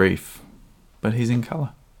still in grief, but he's in color.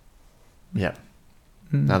 Yeah.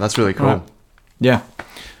 No, that's really cool. Right. Yeah.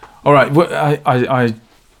 All right. Well,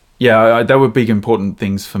 there were big important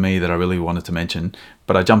things for me that I really wanted to mention,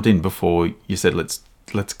 but I jumped in before you said let's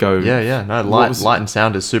go. Yeah. No, light and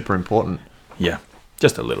sound is super important. Yeah,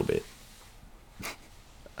 just a little bit.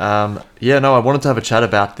 Yeah, no, I wanted to have a chat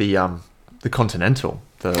about the Continental,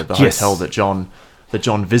 the Yes. hotel that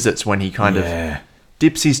John visits when he kind of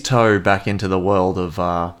dips his toe back into the world of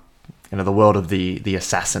the world of the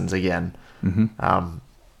assassins again. Mm-hmm.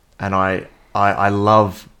 And I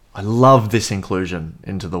love this inclusion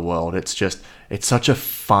into the world. It's such a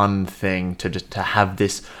fun thing to have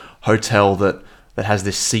this hotel that has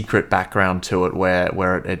this secret background to it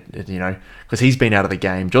where it because he's been out of the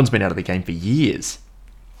game. John's been out of the game for years.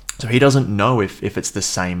 So he doesn't know if it's the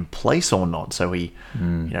same place or not. So he,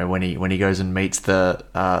 when he goes and meets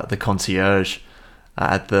the concierge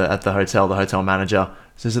at the hotel, the hotel manager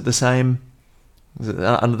says, "Is it the same? Is it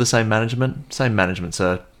under the same management? Same management,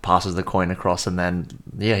 sir." Passes the coin across, and then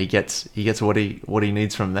he gets what he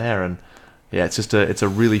needs from there. And it's a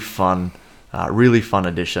really fun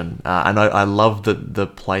addition. And I love the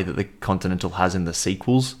play that the Continental has in the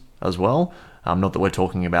sequels as well. Not that we're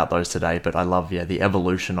talking about those today, but I love the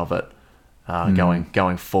evolution of it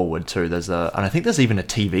going forward too. And I think there's even a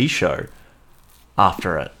TV show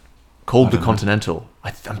after it called The Continental.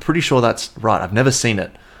 I'm pretty sure that's right. I've never seen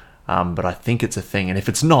it, but I think it's a thing. And if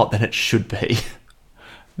it's not, then it should be.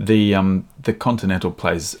 The Continental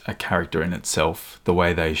plays a character in itself. The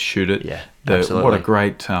way they shoot it, absolutely. What a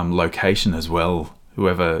great location as well.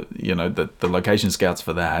 Whoever the location scouts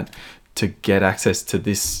for that. To get access to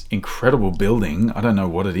this incredible building. I don't know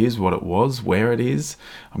what it is, what it was, where it is.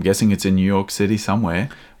 I'm guessing it's in New York City somewhere.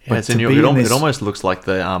 Yeah, it's in New York. It almost looks like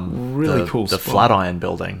the really cool the spot. Flatiron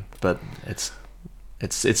building, but it's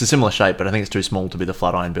a similar shape, but I think it's too small to be the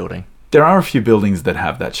Flatiron building. There are a few buildings that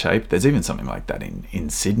have that shape. There's even something like that in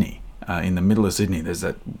Sydney. In the middle of Sydney, there's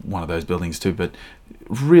one of those buildings too, but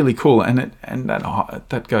really cool. And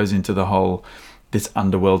that goes into the whole this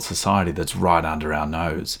underworld society that's right under our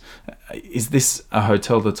nose. Is this a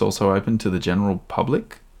hotel that's also open to the general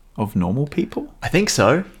public of normal people? I think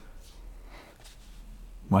so.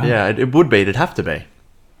 Wow. Yeah, it would be. It'd have to be.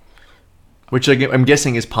 Which I'm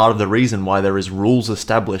guessing is part of the reason why there is rules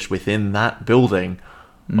established within that building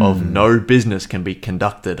of no business can be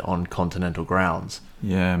conducted on Continental grounds.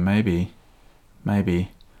 Yeah, maybe.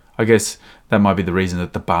 I guess that might be the reason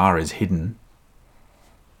that the bar is hidden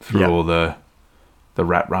through all the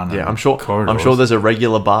rat run. Yeah, I'm sure corridors. there's a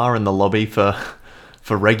regular bar in the lobby for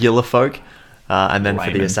regular folk, and then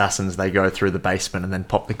for the assassins they go through the basement and then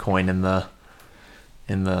pop the coin in the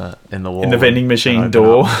wall in the vending machine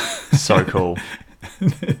door. So cool.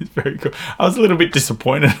 It's very cool. I was a little bit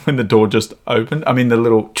disappointed when the door just opened. I mean, the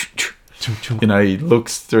little, he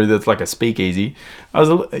looks through. That's like a speakeasy. I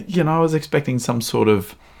was expecting some sort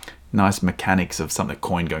of nice mechanics of something,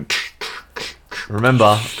 coin going.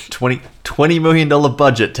 Remember, $20 million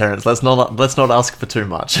budget, Terrence. Let's not ask for too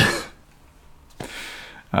much. It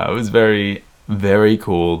was very, very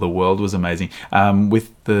cool. The world was amazing.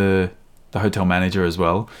 With the hotel manager as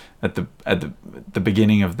well. At the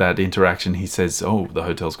beginning of that interaction, he says, "Oh, the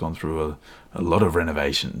hotel's gone through a lot of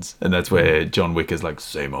renovations," and that's where John Wick is like,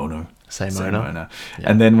 "Same owner." Yeah.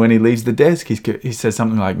 And then when he leaves the desk, he says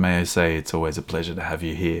something like, "May I say, it's always a pleasure to have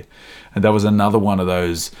you here." And that was another one of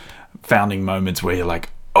those founding moments where you're like,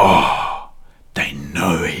 "Oh, they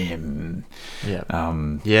know him." Yeah.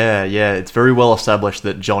 It's very well established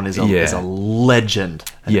that John is a legend,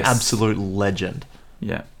 an absolute legend.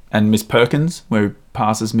 Yeah. And Miss Perkins, where he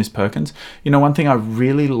passes Miss Perkins. One thing I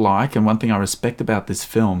really like and one thing I respect about this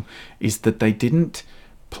film is that they didn't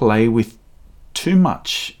play with too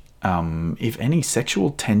much, if any, sexual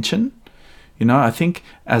tension. I think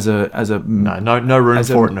as a no room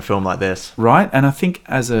for it in a film like this, right? And I think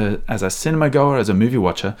as a cinema goer, as a movie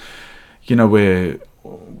watcher, we're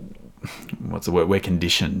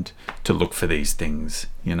conditioned to look for these things,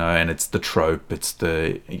 and it's the trope, it's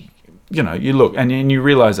the. You look and you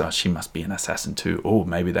realize, oh, she must be an assassin too. Oh,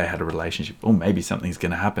 maybe they had a relationship. Oh, maybe something's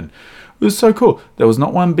going to happen. It was so cool. There was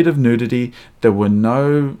not one bit of nudity. There were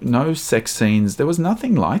no sex scenes. There was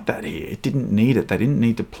nothing like that here. It didn't need it. They didn't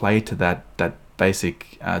need to play to that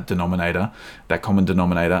basic denominator, that common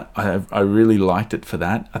denominator. I really liked it for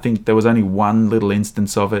that. I think there was only one little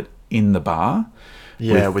instance of it in the bar.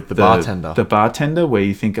 Yeah, with the bartender. The bartender, where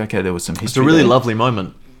you think, okay, there was some history. It's a really lovely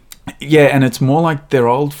moment. Yeah, and it's more like they're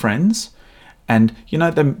old friends, and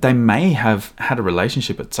they may have had a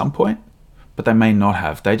relationship at some point, but they may not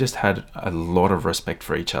have. They just had a lot of respect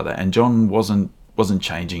for each other, and John wasn't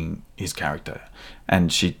changing his character.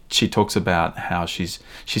 And she talks about how she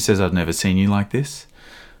says, "I've never seen you like this."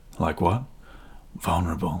 Like what?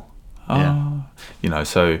 Vulnerable. Yeah.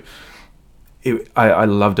 So I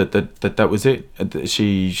loved it that was it.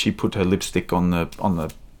 She put her lipstick on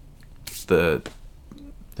the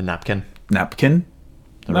napkin.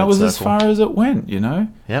 And that was as far as it went, you know?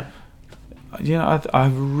 Yep. You know, I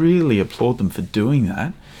really applaud them for doing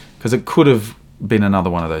that, because it could have been another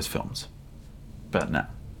one of those films. But no.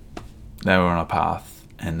 They were on a path,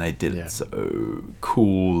 and they did it so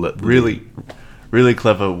cool. Really, really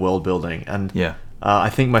clever world building. And yeah.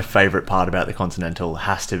 I think my favourite part about the Continental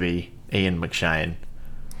has to be Ian McShane.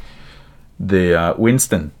 The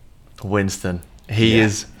Winston. He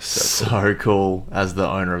is so cool as the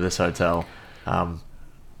owner of this hotel.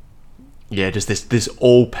 Just this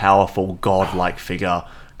all-powerful, godlike figure,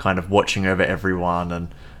 kind of watching over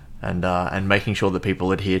everyone and making sure that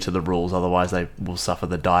people adhere to the rules, otherwise they will suffer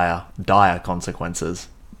the dire consequences.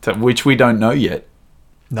 Which we don't know yet.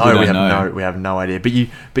 No, we have no idea.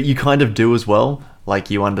 But you kind of do as well.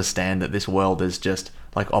 Like, you understand that this world is just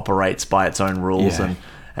like operates by its own rules, and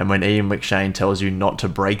when Ian McShane tells you not to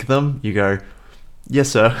break them, you go, "Yes,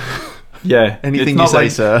 sir." Yeah. Anything you say,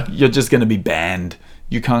 sir. You're just going to be banned.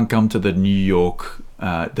 You can't come to the New York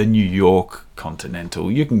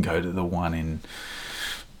Continental. You can go to the one in,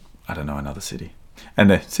 I don't know, another city.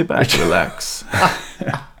 And sit back, relax.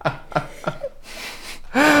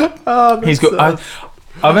 He's good.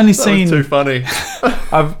 I've only seen. Too funny.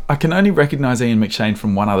 I can only recognise Ian McShane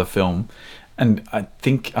from one other film, and I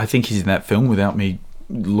think he's in that film without me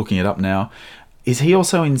looking it up now. Is he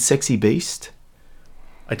also in Sexy Beast?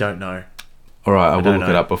 I don't know. All right, I will look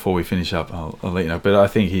it up before we finish up. I'll let you know. But I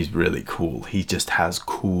think he's really cool. He just has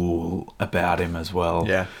cool about him as well.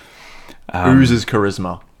 Yeah. Oozes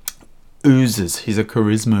charisma. Oozes. He's a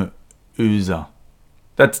charisma oozer.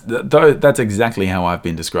 That's exactly how I've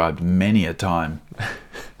been described many a time.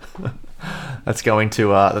 That's going to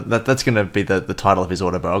that's going to be the title of his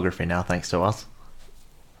autobiography now, thanks to us.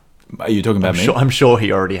 Are you talking about me? I'm sure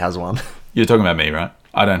he already has one. You're talking about me, right?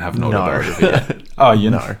 I don't have an autobiography yet. Oh,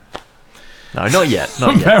 you know. No, not yet.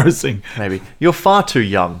 Not Embarrassing. Yet. Maybe. You're far too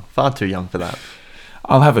young for that.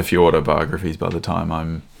 I'll have a few autobiographies by the time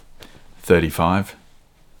I'm 35.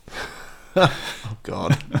 Oh,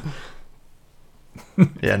 God.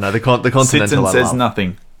 Yeah, no, the Continental sits and says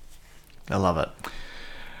nothing. I love it.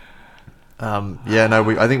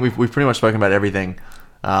 I think we've pretty much spoken about everything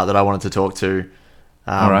that I wanted to talk to.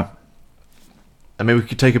 All right. I mean, we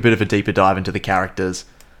could take a bit of a deeper dive into the characters.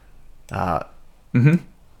 All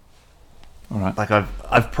right. Like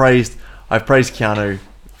I've praised Keanu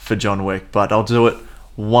for John Wick, but I'll do it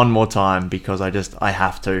one more time because I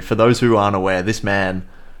have to. For those who aren't aware, this man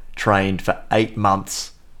trained for 8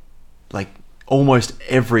 months, like almost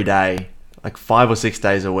every day, like 5 or 6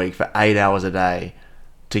 days a week for 8 hours a day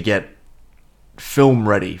to get film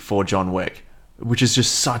ready for John Wick, which is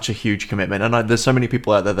just such a huge commitment. And there's so many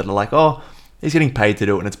people out there that are like, oh, he's getting paid to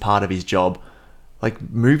do it and it's part of his job. Like,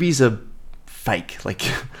 movies are fake. Like,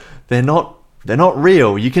 they're not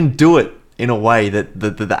real. You can do it in a way that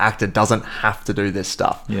the actor doesn't have to do this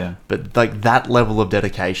stuff. Yeah. But like that level of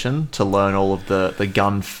dedication to learn all of the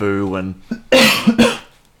gun fu and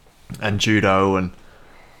and judo and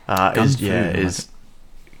gun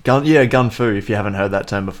fu. If you haven't heard that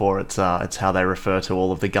term before, it's how they refer to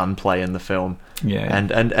all of the gunplay in the film. Yeah.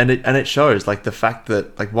 And it shows, like, the fact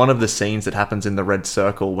that, like, one of the scenes that happens in the red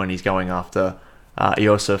circle when he's going after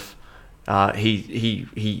Iosif,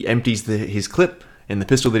 he empties his clip in the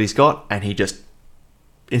pistol that he's got, and he just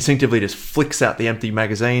instinctively just flicks out the empty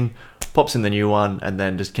magazine, pops in the new one, and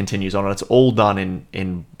then just continues on. And it's all done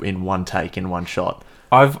in one take, in one shot.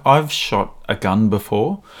 I've shot a gun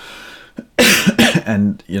before.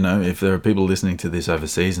 And, you know, if there are people listening to this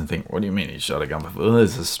overseas and think, what do you mean you shot a gun before? Well,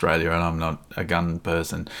 this is Australia and I'm not a gun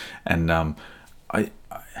person. And I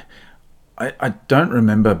don't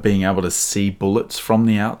remember being able to see bullets from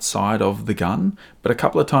the outside of the gun, but a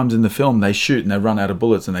couple of times in the film they shoot and they run out of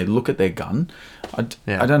bullets and they look at their gun.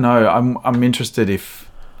 I don't know. I'm interested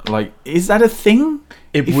if, like, is that a thing?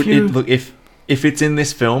 If it's in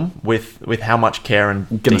this film with how much care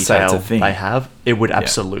and detail they have, it would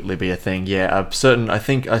absolutely be a thing. Yeah, I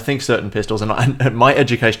think certain pistols, and my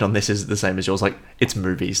education on this is the same as yours. Like, it's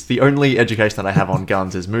movies. The only education that I have on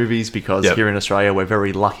guns is movies, because here in Australia we're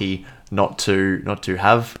very lucky not to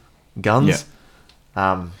have guns.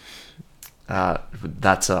 But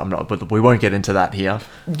we won't get into that here.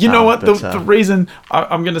 You know what? The reason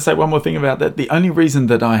I'm going to say one more thing about that. The only reason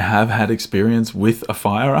that I have had experience with a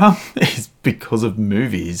firearm is because of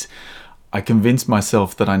movies. I convinced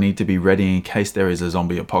myself that I need to be ready in case there is a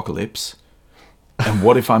zombie apocalypse. And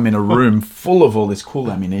what if I'm in a room full of all this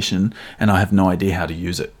cool ammunition and I have no idea how to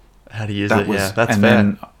use it? That's fair.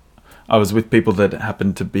 Then I was with people that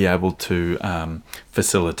happened to be able to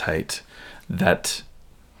facilitate that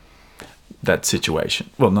situation.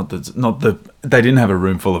 Well, they didn't have a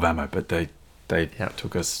room full of ammo, but they they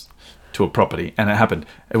took us to a property, and it happened.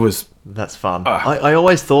 It was That's fun. I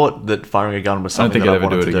always thought that firing a gun was something that I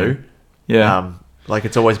wanted to do. Yeah. Like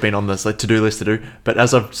it's always been on this to-do list to do. But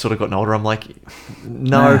as I've sort of gotten older, I'm like,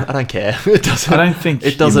 no, I don't care. It doesn't. I don't think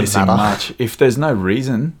it doesn't missing matter much. If there's no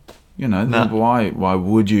reason, then why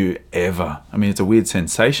would you ever? I mean, it's a weird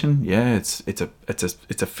sensation. Yeah, it's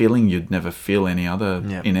a feeling you'd never feel in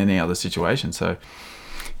any other situation. So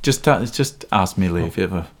just ask Millie if you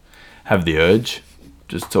ever have the urge.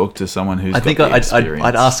 Just talk to someone who's. I'd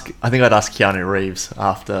ask Keanu Reeves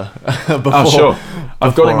after. Before, oh sure,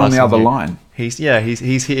 I've got him on the other line. He's here.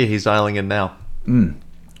 He's dialing in now.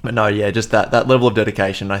 But no, just that level of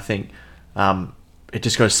dedication. I think it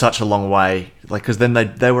just goes such a long way. Like because then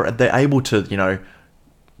they're able to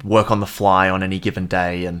work on the fly on any given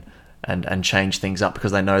day and change things up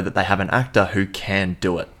because they know that they have an actor who can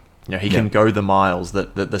do it. He can go the miles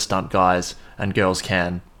that the stunt guys and girls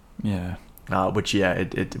can. Yeah. Which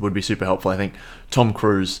it would be super helpful. I think Tom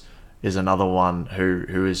Cruise is another one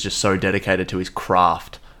who is just so dedicated to his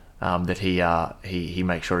craft that he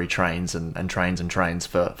makes sure he trains and trains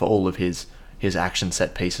for all of his action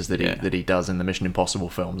set pieces that he does in the Mission Impossible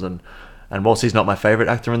films. And whilst he's not my favorite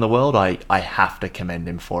actor in the world, I have to commend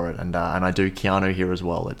him for it. And I do Keanu here as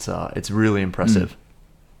well. It's really impressive.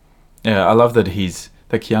 Yeah, I love that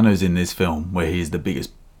Keanu's in this film where he's the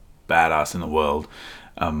biggest badass in the world.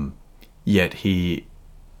 Yet he,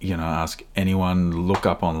 ask anyone, look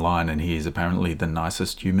up online, and he is apparently the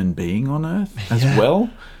nicest human being on earth as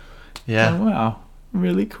well. Yeah. Oh, wow.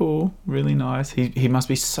 Really cool. Really nice. He must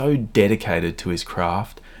be so dedicated to his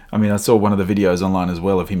craft. I mean, I saw one of the videos online as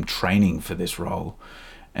well of him training for this role.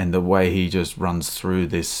 And the way he just runs through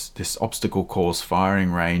this obstacle course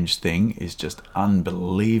firing range thing is just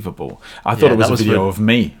unbelievable. I thought it was a video of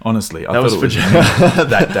me, honestly. I thought it was me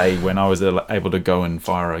that day when I was able to go and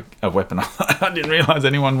fire a weapon. I didn't realize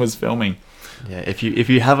anyone was filming. Yeah, if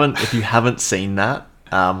you haven't seen that,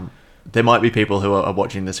 there might be people who are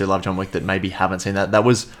watching this who love John Wick that maybe haven't seen that. That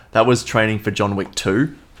was training for John Wick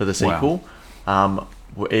 2 for the sequel. Wow.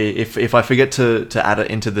 If I forget to add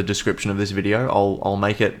it into the description of this video, I'll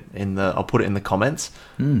make it I'll put it in the comments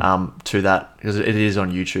to that because it is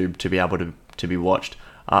on YouTube to be able to be watched,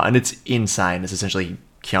 and it's insane. It's essentially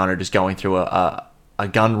Keanu just going through a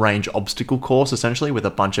gun range obstacle course essentially with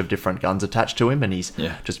a bunch of different guns attached to him, and he's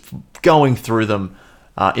just going through them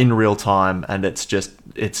in real time, and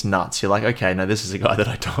it's nuts. You're like, okay, no, this is a guy that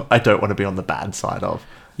I don't want to be on the bad side of.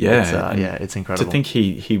 Yeah, it's incredible. To think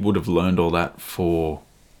he would have learned all that for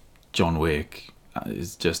John Wick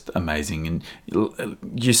is just amazing. And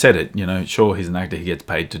you said it, sure, he's an actor, he gets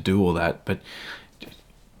paid to do all that, but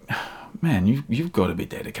man, you've got to be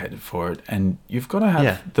dedicated for it, and you've got to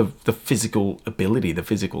have the physical ability, the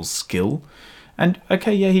physical skill. And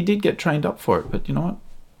okay, he did get trained up for it, but you know what?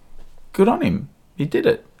 Good on him. He did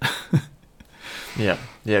it. Yeah.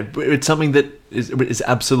 It's something that is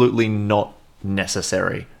absolutely not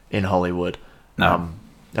necessary in Hollywood. No.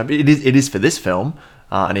 I mean, it is for this film,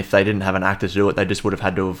 and if they didn't have an actor to do it, they just would have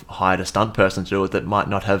had to have hired a stunt person to do it that might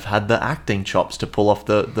not have had the acting chops to pull off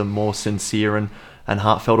the more sincere and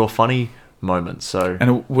heartfelt or funny moments. So,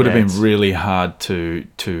 and it would have been really hard to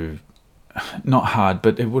not hard,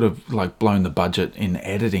 but it would have blown the budget in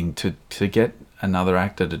editing to get another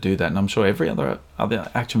actor to do that. And I'm sure every other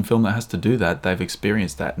action film that has to do that, they've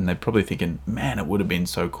experienced that, and they're probably thinking, man, it would have been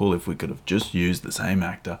so cool if we could have just used the same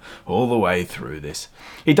actor all the way through this.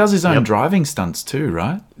 He does his own driving stunts too,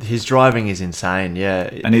 right? His driving is insane, yeah.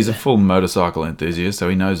 And he's a full motorcycle enthusiast, so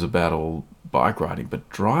he knows about all bike riding, but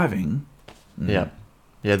driving...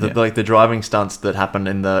 The driving stunts that happen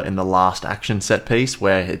in the last action set piece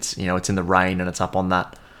where it's it's in the rain and it's up on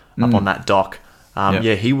that dock.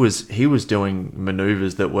 He was doing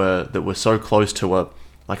maneuvers that were so close to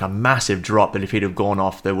a massive drop that if he'd have gone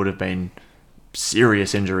off, there would have been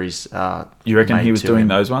serious injuries. You reckon he was doing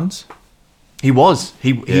those ones? He was.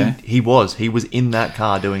 He was. He was in that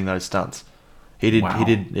car doing those stunts. He did. Wow. He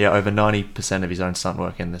did. Yeah, over 90% of his own stunt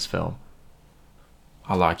work in this film.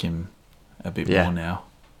 I like him a bit more now.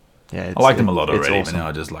 Yeah, I liked him a lot already, but now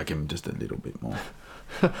I just like him just a little bit more.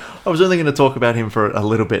 I was only going to talk about him for a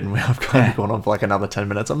little bit, and I've kind of gone on for another 10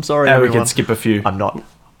 minutes. I'm sorry, everyone. We can skip a few. I'm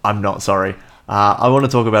not sorry. I want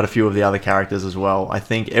to talk about a few of the other characters as well. I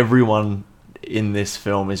think everyone in this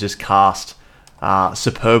film is just cast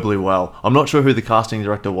superbly well. I'm not sure who the casting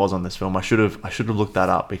director was on this film. I should have looked that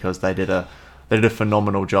up because they did a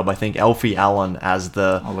phenomenal job. I think Alfie Allen as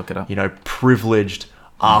the I'll look it up. Privileged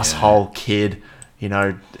asshole kid,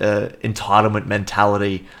 entitlement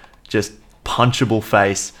mentality, just punchable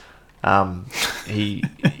face.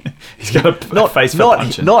 He's got a face for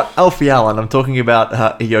punching. Not Alfie Allen. I'm talking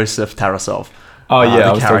about Yosef Tarasov. Oh yeah,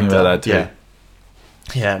 I was character. talking about that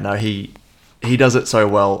too. Yeah. No, he does it so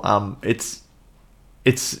well. It's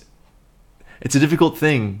a difficult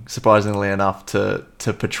thing, surprisingly enough, to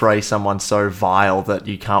portray someone so vile that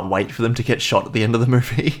you can't wait for them to get shot at the end of the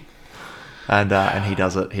movie. And he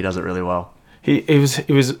does it. He does it really well. It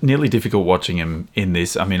was nearly difficult watching him in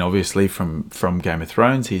this. I mean, obviously from Game of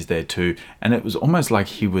Thrones, he's there too, and it was almost like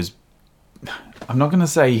he was. I'm not going to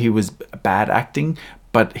say he was bad acting,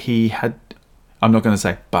 but he had. I'm not going to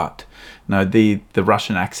say but. No, the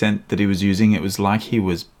Russian accent that he was using, it was like he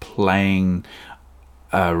was playing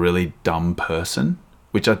a really dumb person,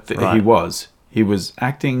 which he was. He was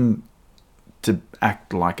acting to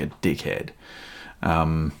act like a dickhead.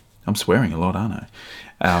 I'm swearing a lot, aren't I?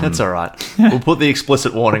 That's all right. We'll put the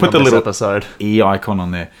explicit warning on this episode. E icon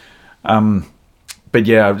on there. But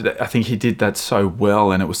yeah, I think he did that so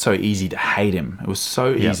well, and it was so easy to hate him. It was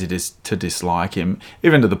so easy to dislike him,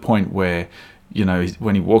 even to the point where, you know,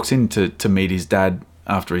 when he walks in to meet his dad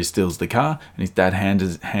after he steals the car, and his dad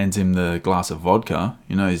hands him the glass of vodka.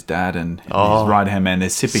 You know, his dad and his right-hand man, they're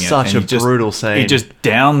sipping it. Such a brutal scene. He just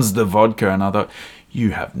downs the vodka, and I thought,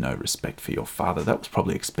 you have no respect for your father. That was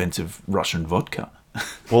probably expensive Russian vodka.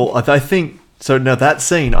 Well, I think so. Now that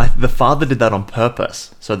scene, the father did that on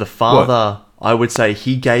purpose. So the father, I would say,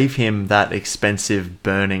 he gave him that expensive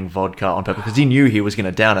burning vodka on purpose because he knew he was going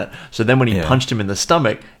to down it. So then when he punched him in the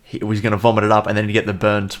stomach, he was going to vomit it up, and then he'd get the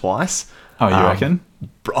burn twice. Oh, you reckon?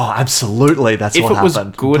 Oh, absolutely. That's what happened. If it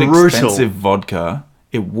was good, expensive vodka,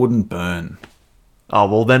 it wouldn't burn. Oh,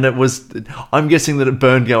 well, then it was... I'm guessing that it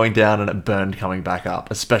burned going down and it burned coming back up,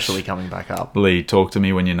 especially coming back up. Lee, talk to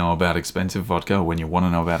me when you know about expensive vodka, when you want to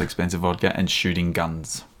know about expensive vodka and shooting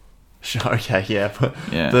guns. Okay, yeah. But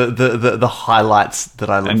the highlights that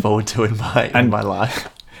I look forward to in my life.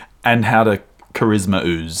 And how to charisma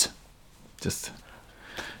ooze. Just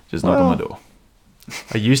knock on my door.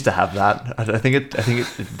 I used to have that. I think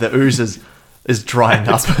the ooze is drying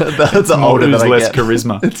up. the older that I less get.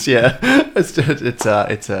 Charisma.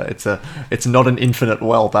 It's not an infinite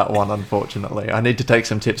well, that one, unfortunately. I need to take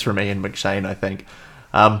some tips from Ian McShane, I think.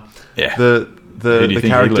 Who do you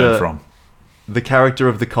think character he learned from? The character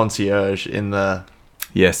of the concierge in the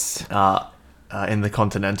in the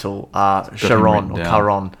Continental, Charon or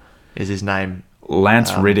Caron is his name.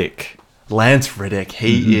 Lance Riddick. Lance Riddick.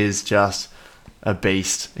 He is just a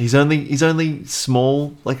beast. He's only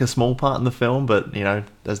small, like a small part in the film, but you know,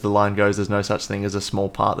 as the line goes, there's no such thing as a small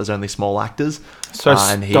part. There's only small actors. So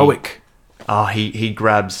stoic. He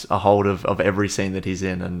grabs a hold of every scene that he's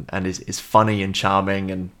in, and is funny and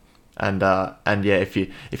charming and yeah, if you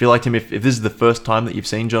liked him, if this is the first time that you've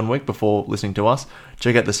seen John Wick before listening to us,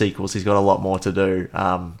 check out the sequels. He's got a lot more to do.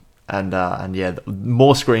 And yeah,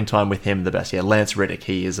 more screen time with him, the best. Yeah, Lance Riddick,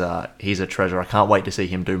 he's a treasure. I can't wait to see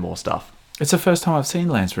him do more stuff. It's the first time I've seen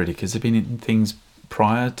Lance Riddick. Has there been in things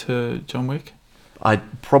prior to John Wick? I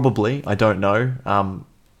don't know.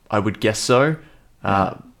 I would guess so.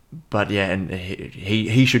 But yeah, and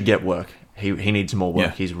he should get work. He needs more work.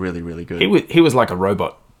 Yeah. He's really, really good. He was like a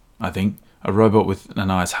robot, I think. A robot with a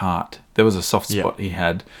nice heart. There was a soft spot he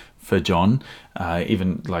had for John.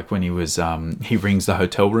 Even like when he was he rings the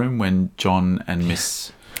hotel room when John and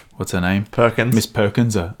Miss what's her name? Perkins. Miss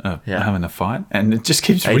Perkins are having a fight, and it just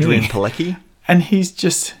keeps Adrian ringing. Pilecki? And he's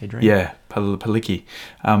just Pilecki.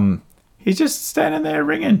 He's just standing there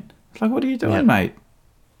ringing. It's like, what are you doing, mate?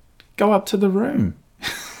 Go up to the room.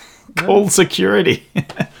 Call security.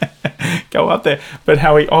 Go up there. But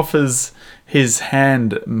how he offers his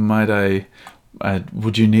hand, might I?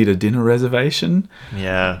 Would you need a dinner reservation?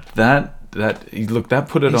 Yeah. That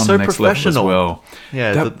put it on the next level as well.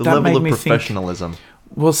 Yeah, the level of professionalism.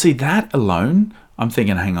 Well, see, that alone, I'm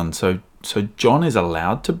thinking, hang on, so John is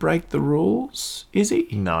allowed to break the rules, is he?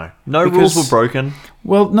 No. Rules were broken.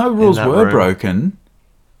 Well, no rules were broken,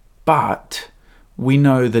 but we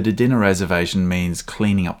know that a dinner reservation means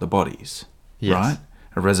cleaning up the bodies, right?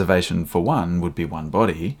 A reservation for one would be one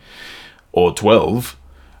body, or 12,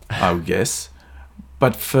 I would guess.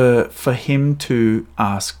 But for him to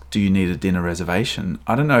ask, do you need a dinner reservation?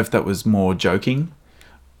 I don't know if that was more joking.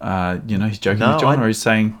 He's joking with John, or he's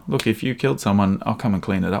saying, look, if you killed someone, I'll come and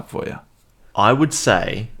clean it up for you. I would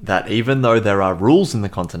say that even though there are rules in the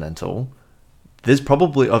Continental, there's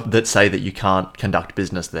probably that say that you can't conduct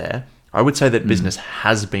business there. I would say that business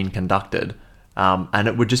has been conducted, and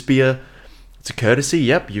it would just be it's a courtesy.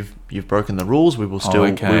 Yep, you've broken the rules. We will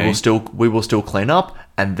still clean up,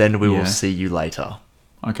 and then we will see you later.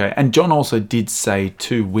 Okay, and John also did say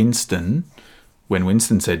to Winston, when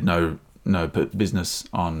Winston said no business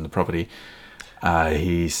on the property,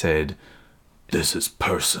 he said, "This is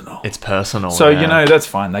personal." It's personal. So, yeah. that's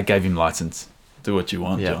fine. They gave him license. Do what you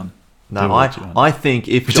want, Yeah. John. No, Do what you want. I think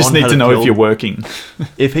if We John just need had to have know if killed- you're working.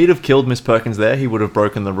 if he'd have killed Miss Perkins there, he would have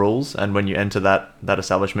broken the rules. And when you enter that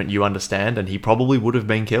establishment, you understand, and he probably would have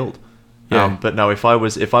been killed. Yeah. But no, if I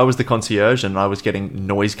was the concierge and I was getting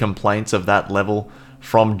noise complaints of that level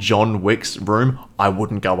from John Wick's room, I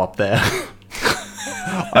wouldn't go up there.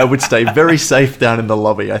 I would stay very safe down in the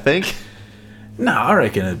lobby, I think. No, I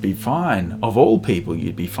reckon it'd be fine. Of all people,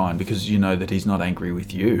 you'd be fine because you know that he's not angry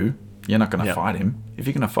with you. You're not going to Yeah. fight him. If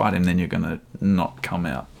you're going to fight him, then you're going to not come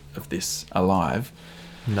out of this alive.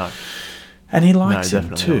 No. And he likes him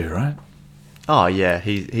definitely too, right? Oh yeah,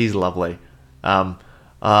 he's lovely.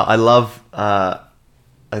 I love the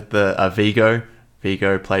Vigo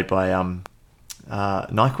played by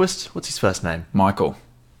Nyquist. What's his first name? Michael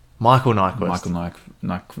Nyquist.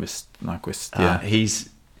 Nyquist. Yeah.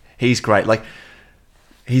 He's great. Like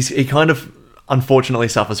he kind of unfortunately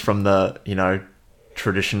suffers from the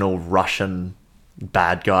traditional Russian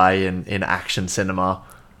bad guy in action cinema,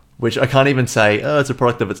 which I can't even say it's a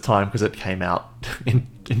product of its time because it came out in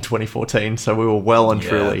 2014. So we were well and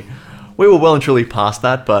truly past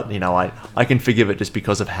that. But I can forgive it just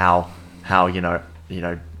because of how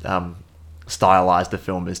stylized the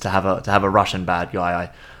film is to have a Russian bad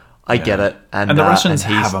guy. I get it, and the Russians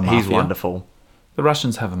and have a mafia. he's wonderful. The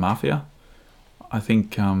Russians have a mafia. I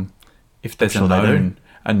think if there's sure they do.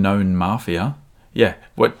 a known mafia, yeah.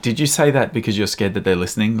 What did you say that because you're scared that they're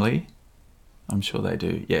listening, Lee? I'm sure they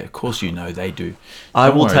do. Yeah, of course you know they do. I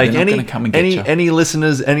Don't will worry, take they're not gonna come and get you. any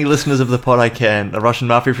listeners of the pod I can. The Russian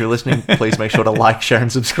mafia, if you're listening, please make sure to like, share,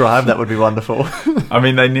 and subscribe. That would be wonderful. I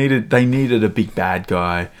mean, they needed a big bad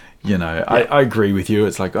guy. I agree with you.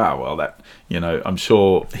 It's like, I'm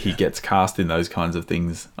sure he gets cast in those kinds of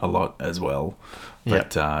things a lot as well.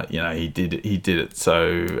 But he did it.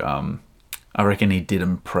 So I reckon he did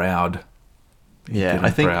him proud. I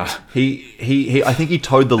think I think he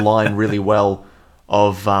towed the line really well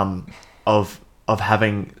of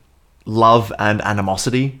having love and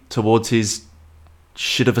animosity towards his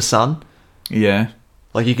shit of a son. Yeah.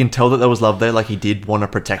 Like you can tell that there was love there. Like he did want to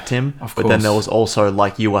protect him, Of but then course. there was also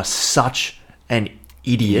like, you are such an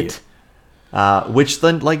idiot. Which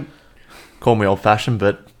then, like, call me old fashioned,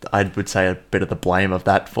 but I would say a bit of the blame of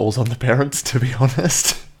that falls on the parents, to be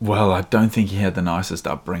honest. Well, I don't think he had the nicest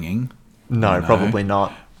upbringing. No, probably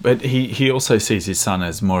not. But he also sees his son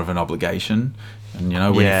as more of an obligation. And,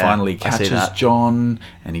 when he finally I see catches that. John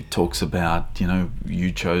and he talks about,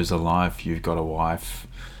 you chose a life, you've got a wife,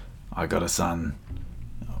 I got a son.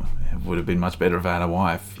 It would have been much better if I had a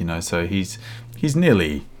wife, So he's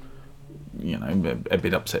nearly, a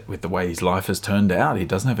bit upset with the way his life has turned out. He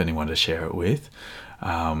doesn't have anyone to share it with.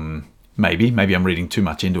 Maybe I'm reading too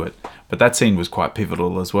much into it. But that scene was quite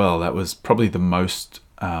pivotal as well. That was probably the most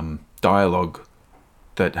dialogue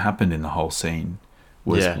that happened in the whole scene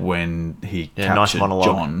was when he nice captured monologue.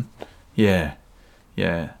 John. Yeah.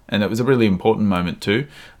 And it was a really important moment too.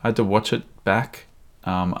 I had to watch it back.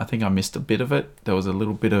 I think I missed a bit of it. There was a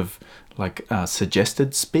little bit of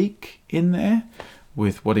suggested speak in there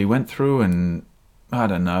with what he went through, and I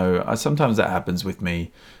don't know. Sometimes that happens with me.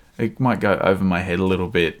 It might go over my head a little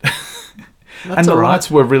bit. And the lights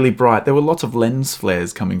were really bright. There were lots of lens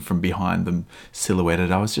flares coming from behind them,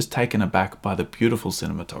 silhouetted. I was just taken aback by the beautiful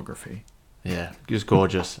cinematography. Yeah, it was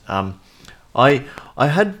gorgeous. I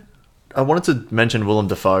wanted to mention Willem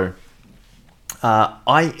Dafoe.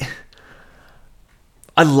 I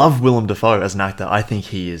love Willem Dafoe as an actor. I think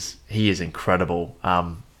he is incredible.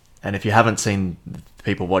 And if you haven't seen,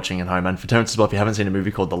 people watching at home, and for Terrence as well, if you haven't seen a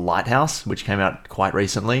movie called The Lighthouse, which came out quite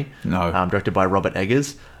recently, directed by Robert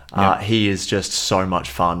Eggers, he is just so much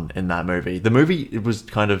fun in that movie. The movie, it was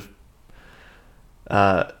kind of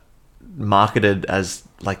marketed as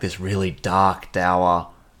like this really dark, dour,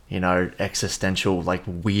 existential, like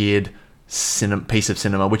weird piece of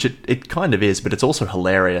cinema, which it kind of is, but it's also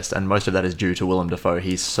hilarious, and most of that is due to Willem Dafoe.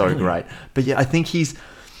 He's so great. But yeah, I think he's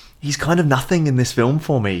kind of nothing in this film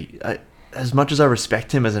for me. As much as I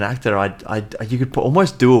respect him as an actor, you could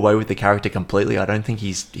almost do away with the character completely. I don't think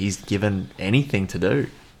he's given anything to do.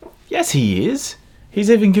 Yes, he is. He's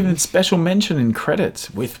even given special mention in credits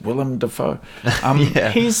with Willem Dafoe.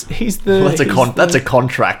 He's the. Well, that's a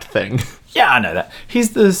contract thing. Yeah, I know that.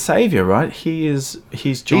 He's the savior, right? He's John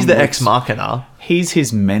He's the Wick's- ex machina. He's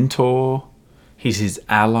his mentor. He's his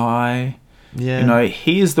ally. Yeah.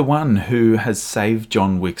 He is the one who has saved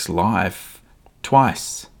John Wick's life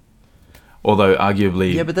twice. Although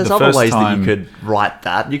arguably, Yeah, but there's the other first ways that time, you could write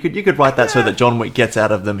that. You could write that so that John Wick gets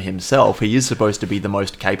out of them himself. He is supposed to be the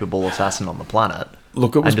most capable assassin on the planet.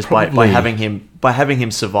 Look, it was and just probably by having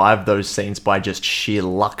him survive those scenes by just sheer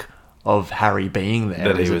luck of Harry being there,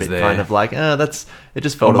 That he is a was bit there. kind of like, it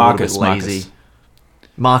just felt Or a Marcus, little bit lazy.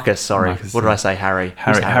 Marcus, sorry. Marcus, What did I say? Harry.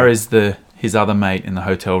 Who's Harry's his other mate in the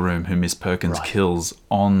hotel room who Miss Perkins kills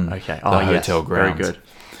on the hotel grounds. Very good.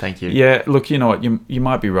 Thank you. Yeah, look, you know what? You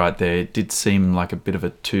might be right there. It did seem like a bit of a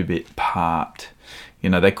two-bit part. You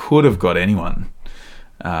know, they could have got anyone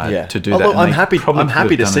to do that. Look, and I'm they happy. probably I'm could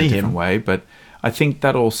happy have to done it see a different him. way, but I think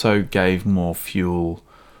that also gave more fuel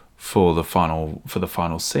for the final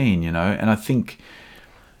scene. You know, and I think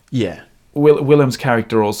Willem's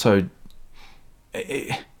character also.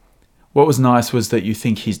 What was nice was that you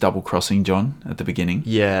think he's double-crossing John at the beginning.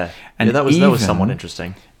 Yeah, and that was somewhat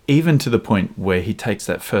interesting. Even to the point where he takes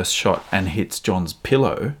that first shot and hits John's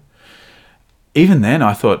pillow. Even then,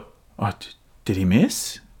 I thought, oh, did he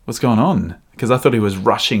miss? What's going on? Because I thought he was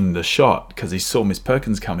rushing the shot because he saw Miss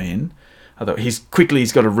Perkins come in. I thought he's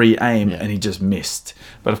got to re-aim, and he just missed.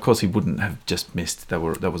 But of course, he wouldn't have just missed. There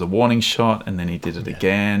was a warning shot, and then he did it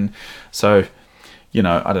again. So, you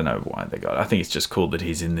know, I don't know why they got it. I think it's just cool that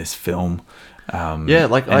he's in this film. As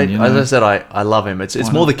I said, I love him.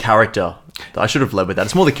 It's more the character. I should have led with that.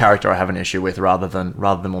 It's more the character I have an issue with rather than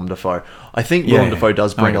Willem Dafoe. I think Willem Dafoe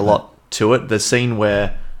does bring a lot to it. The scene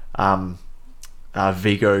where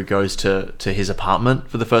Vigo goes to his apartment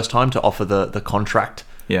for the first time to offer the contract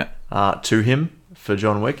to him for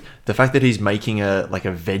John Wick. The fact that he's making a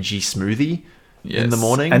veggie smoothie in the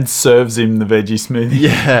morning and serves him the veggie smoothie.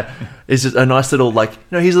 Yeah, it's just a nice little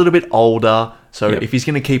he's a little bit older. So if he's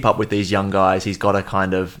going to keep up with these young guys, he's got to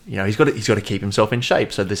kind of, he's got to keep himself in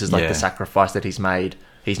shape. So this is the sacrifice that he's made.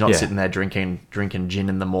 He's not sitting there drinking gin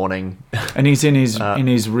in the morning. And he's in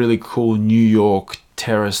his really cool New York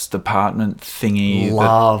terraced apartment thingy.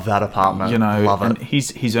 Love that apartment. Love it. And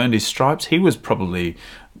he's earned his stripes. He was probably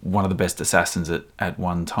one of the best assassins at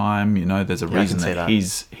one time. There's a reason that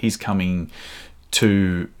he's coming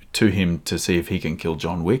to him to see if he can kill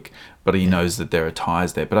John Wick, but he knows that there are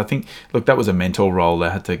ties there. But I think, look, that was a mentor role. They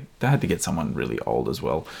had to get someone really old as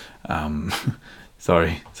well.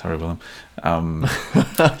 Sorry, Willem.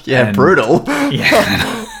 Brutal.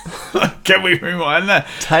 Yeah. Can we rewind that?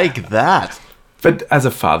 Take that. But as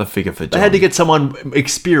a father figure for John, they had to get someone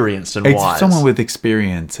experienced and wise. Someone with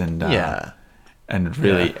experience and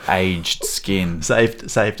really aged skin.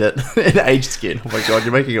 Saved it. Aged skin. Oh my god,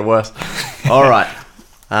 you're making it worse. All right.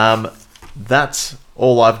 That's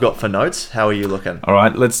all I've got for notes. How are you looking? All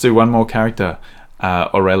right, let's do one more character.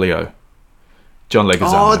 Aurelio. John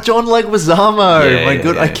Leguizamo. Oh, John Leguizamo. Yeah, my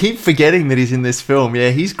god, yeah. I keep forgetting that he's in this film. Yeah,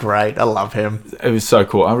 he's great. I love him. It was so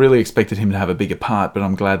cool. I really expected him to have a bigger part, but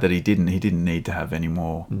I'm glad that he didn't. He didn't need to have any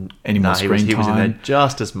more screen time. He was in there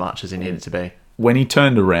just as much as he needed to be. When he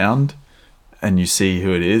turned around and you see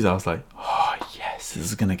who it is, I was like, oh, yes, this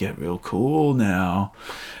is going to get real cool now.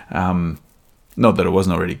 Not that it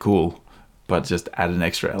wasn't already cool, but just add an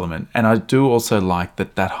extra element. And I do also like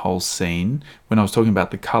that whole scene, when I was talking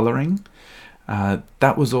about the colouring,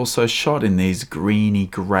 that was also shot in these greeny,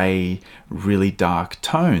 grey, really dark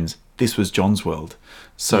tones. This was John's world.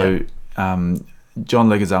 So John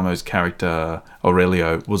Leguizamo's character,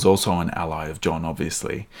 Aurelio, was also an ally of John,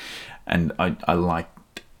 obviously. And I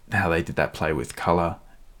liked how they did that play with colour.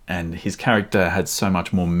 And his character had so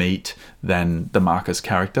much more meat than the Marcus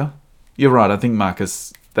character. You're right, I think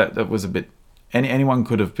Marcus, that was a bit... Anyone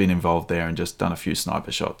could have been involved there and just done a few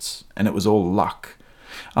sniper shots. And it was all luck.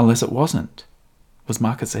 Unless it wasn't. Was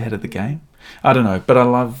Marcus ahead of the game? I don't know, but I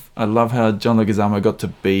love how John Leguizamo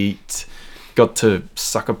got to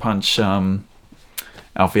sucker punch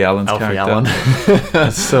Alfie Allen's character. Allen.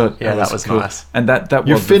 That was cool. Nice. And that was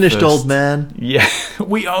You're finished, old man. Yeah,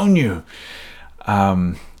 we own you.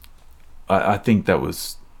 I think that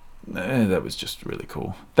was just really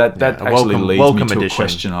cool. That actually leads me to a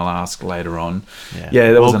question I'll ask later on.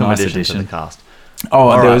 Yeah, that was a nice addition to the cast.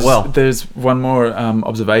 Oh, there's one more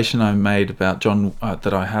observation I made about John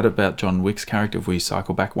that I had about John Wick's character. If we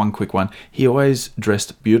cycle back, one quick one, he always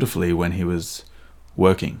dressed beautifully when he was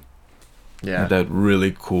working. Yeah, that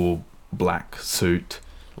really cool black suit.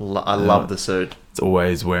 I love the suit. It's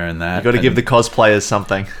always wearing that. You got to give the cosplayers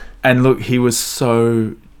something. And look, he was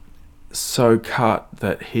so cut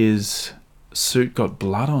that his suit got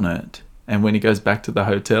blood on it. And when he goes back to the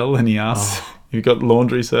hotel and he asks You've got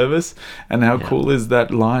laundry service. And how cool is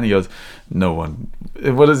that line? He goes, no one...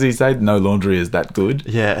 What does he say? No laundry is that good.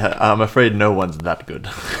 Yeah, I'm afraid no one's that good.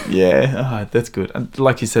 Yeah, that's good. And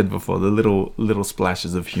like you said before, the little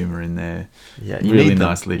splashes of humour in there. Yeah, you really need them.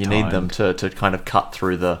 nicely You timed. need them to kind of cut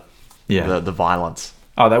through the violence.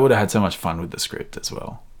 Oh, they would have had so much fun with the script as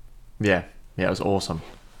well. Yeah, it was awesome.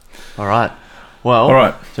 All right.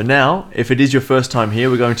 Well, so now, if it is your first time here,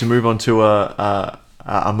 we're going to move on to a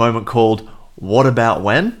moment called What About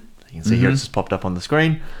When? You can see here it's just popped up on the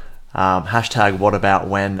screen. Hashtag What About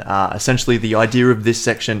When. Essentially, the idea of this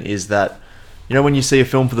section is that, you know, when you see a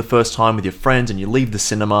film for the first time with your friends and you leave the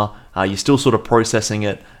cinema, you're still sort of processing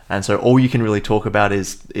it. And so all you can really talk about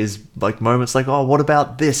is like moments like, oh, what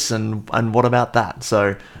about this and what about that?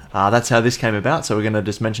 So that's how this came about. So we're going to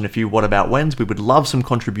just mention a few what about whens. We would love some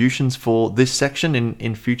contributions for this section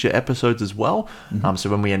in future episodes as well. So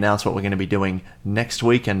when we announce what we're going to be doing next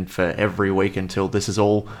week and for every week until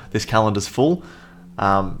this calendar's full,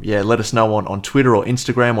 let us know on Twitter or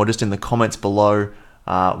Instagram or just in the comments below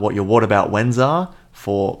what your what about whens are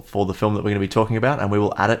for the film that we're going to be talking about, and we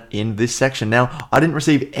will add it in this section. Now, I didn't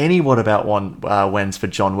receive any what about whens for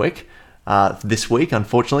John Wick this week,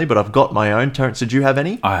 unfortunately, but I've got my own. Terrence, did you have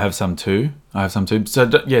any? I have some too. So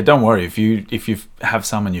don't worry if you have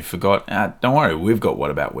some and you forgot. Don't worry, we've got what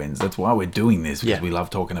about whens. That's why we're doing this, because we love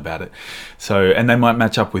talking about it. So, and they might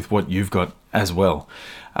match up with what you've got as well.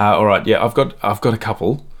 All right, I've got a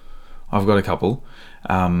couple.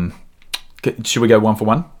 Should we go one for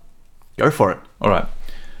one? Go for it. All right.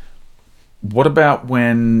 What about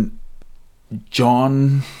when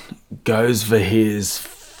John goes for his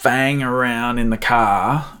fang around in the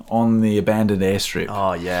car on the abandoned airstrip?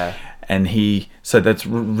 Oh, yeah. And so that's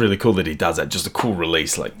really cool that he does that. Just a cool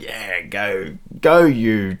release. Like, yeah, go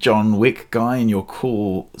you John Wick guy in your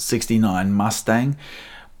cool 69 Mustang.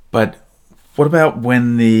 But what about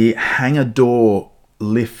when the hangar door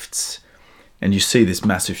lifts and you see this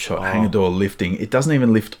massive shot, hangar door lifting? It doesn't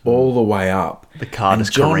even lift all the way up. The car and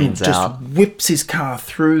just John careens just out. whips his car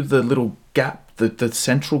through the little gap, the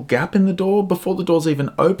central gap in the door before the door's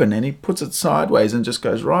even open, and he puts it sideways and just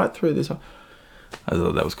goes right through this. I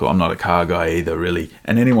thought that was cool. I'm not a car guy either, really.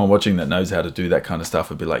 And anyone watching that knows how to do that kind of stuff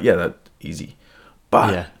would be like, yeah, that's easy.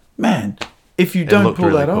 But, man, if you don't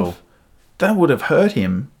pull that off, that would have hurt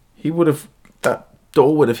him. That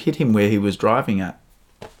door would have hit him where he was driving at.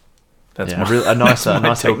 That's a nice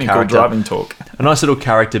little character driving talk. A nice little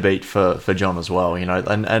character beat for John as well, you know,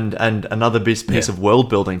 and another piece of world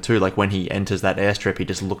building too. Like when he enters that airstrip, he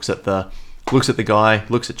just looks at the guy,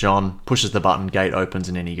 looks at John, pushes the button, gate opens,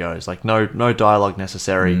 and in he goes. Like no dialogue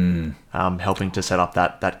necessary, helping to set up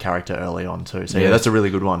that character early on too. So that's a really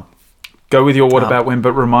good one. Go with your what about when,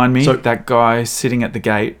 but remind me, that guy sitting at the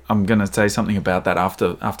gate, I'm going to say something about that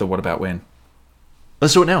after what about when.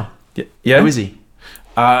 Let's do it now. Yeah. Who is he?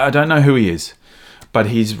 I don't know who he is, but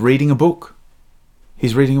he's reading a book.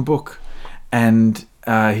 And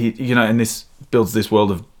and this builds this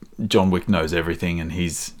world of John Wick knows everything, and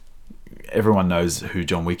everyone knows who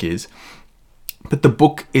John Wick is. But the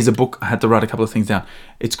book is a book. I had to write a couple of things down.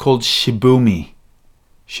 It's called Shibumi.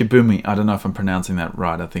 I don't know if I'm pronouncing that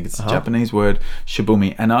right. I think it's a Japanese word,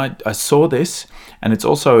 Shibumi. And I saw this, and it's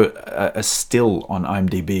also a still on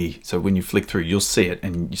IMDb. So when you flick through, you'll see it,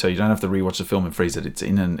 and so you don't have to rewatch the film and freeze it. It's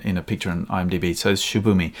in a picture on IMDb. So it's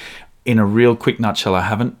Shibumi. In a real quick nutshell, I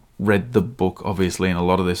haven't read the book, obviously, and a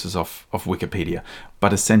lot of this is off Wikipedia.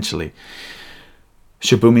 But essentially,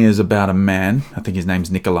 Shibumi is about a man. I think his name's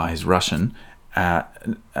Nikolai. He's Russian.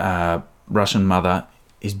 Russian mother.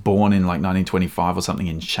 Is born in like 1925 or something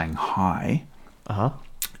in Shanghai.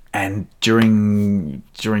 And during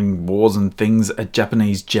wars and things, a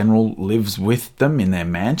Japanese general lives with them in their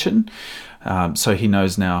mansion. So he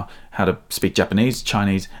knows now how to speak Japanese,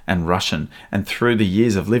 Chinese, and Russian. And through the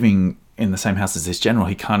years of living in the same house as this general,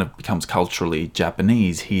 he kind of becomes culturally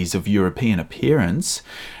Japanese. He's of European appearance,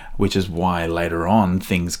 which is why later on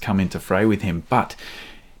things come into fray with him. But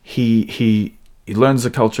he learns the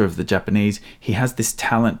culture of the Japanese. He has this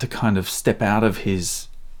talent to kind of step out of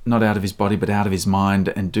not out of his body, but out of his mind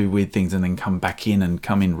and do weird things and then come back in and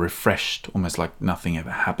come in refreshed, almost like nothing ever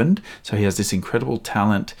happened. So he has this incredible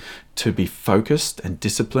talent to be focused and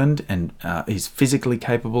disciplined, and he's physically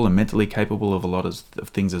capable and mentally capable of a lot of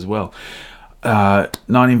things as well.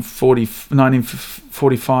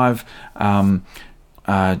 1945,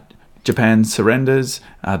 Japan surrenders.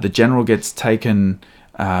 The general gets taken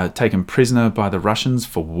prisoner by the Russians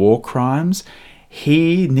for war crimes.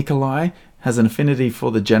 Nikolai, has an affinity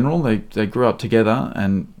for the general. They grew up together,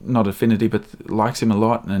 and not affinity, but likes him a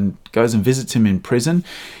lot, and goes and visits him in prison.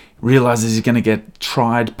 realizes he's going to get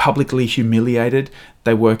tried, publicly humiliated.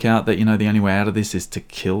 They work out that, the only way out of this is to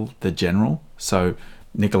kill the general. So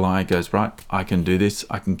Nikolai goes, right, I can do this.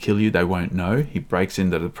 I can kill you. They won't know. He breaks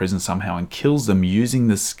into the prison somehow and kills them using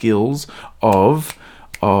the skills of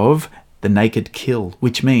the naked kill,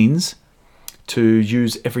 which means to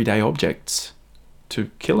use everyday objects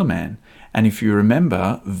to kill a man. And if you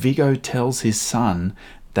remember, Viggo tells his son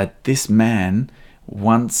that this man,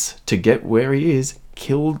 once to get where he is,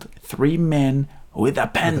 killed 3 men with a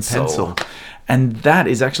pencil. And that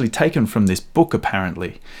is actually taken from this book,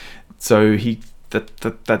 apparently. So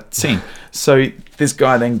that scene. So this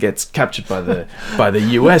guy then gets captured by the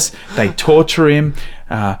US. They torture him.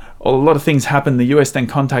 A lot of things happen. The US then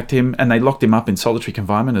contact him, and they locked him up in solitary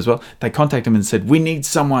confinement as well. They contact him and said, we need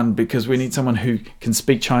someone who can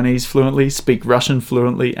speak Chinese fluently, speak Russian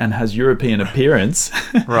fluently, and has European appearance.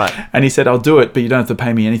 Right. And he said, I'll do it, but you don't have to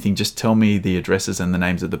pay me anything. Just tell me the addresses and the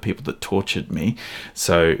names of the people that tortured me.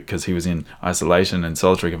 So, because he was in isolation and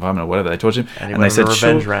solitary confinement or whatever, they tortured him. And they said,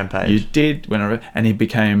 revenge sure, rampage. You did. And he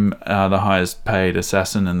became the highest paid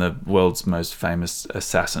assassin and the world's most famous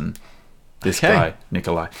assassin. This guy,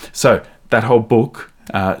 Nikolai. So that whole book,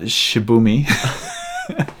 Shibumi,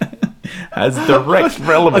 has direct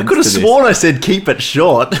relevance. I could have sworn I said keep it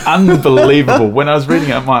short. Unbelievable. When I was reading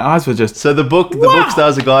it, my eyes were just... So the book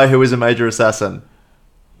stars a guy who is a major assassin.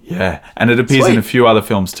 Yeah, and it appears in a few other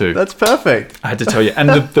films too. That's perfect. I had to tell you. And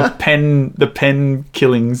the pen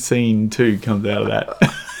killing scene too comes out of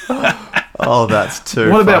that. Oh, that's too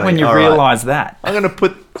What about funny. when you All realise that? I'm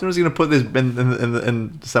just gonna put this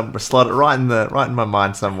in some, slot it right in my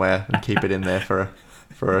mind somewhere and keep it in there for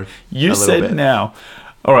a You a said bit. Now.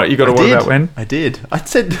 All right, you got to what about when? I did. I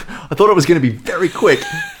thought it was going to be very quick.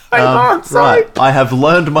 I'm sorry. Right, I have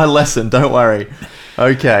learned my lesson. Don't worry.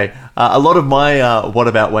 Okay, a lot of my what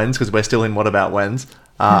about whens, because we're still in what about whens.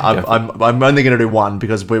 I'm only going to do one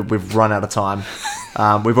because we've run out of time.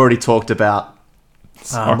 We've already talked about.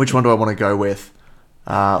 Which one do I want to go with?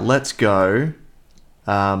 Let's go.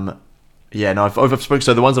 I've spoken.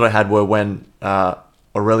 So the ones that I had were when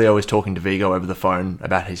Aurelio was talking to Viggo over the phone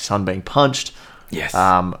about his son being punched. Yes.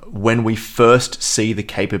 When we first see the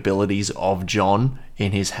capabilities of John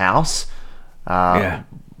in his house. For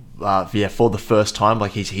the first time,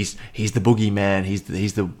 like he's the boogeyman.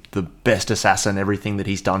 He's the best assassin. Everything that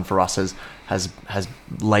he's done for us has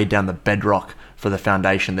laid down the bedrock for the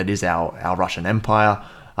foundation that is our Russian Empire.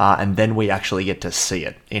 And then we actually get to see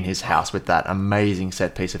it in his house with that amazing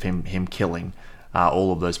set piece of him killing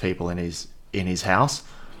all of those people in his house.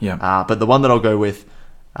 Yeah. But the one that I'll go with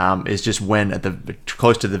is just when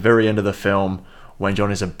close to the very end of the film, when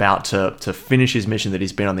John is about to finish his mission that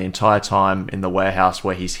he's been on the entire time in the warehouse,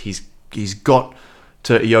 where he's got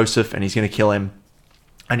to Yosef and he's going to kill him,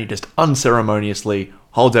 and he just unceremoniously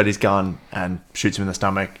holds out his gun and shoots him in the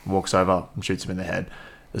stomach, walks over and shoots him in the head.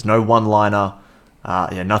 There's no one-liner,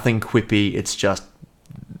 nothing quippy. It's just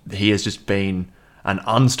he has just been an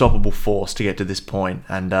unstoppable force to get to this point,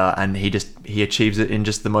 and he achieves it in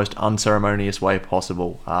just the most unceremonious way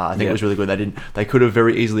possible. I think it was really good. They could have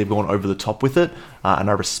very easily gone over the top with it, and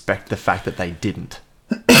I respect the fact that they didn't.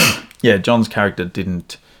 Yeah, John's character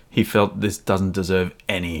didn't. He felt this doesn't deserve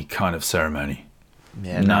any kind of ceremony.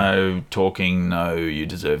 Yeah, no talking. No, you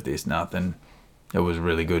deserve this. Nothing. It was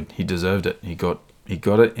really good. He deserved it. He got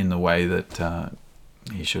it in the way that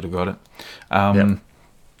he should have got it.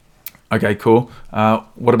 Okay, cool.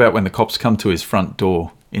 What about when the cops come to his front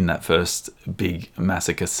door in that first big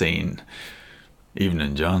massacre scene?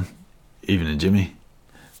 Evening, John. Evening, Jimmy.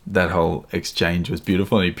 That whole exchange was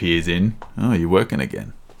beautiful. He peers in. Oh, you're working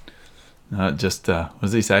again. What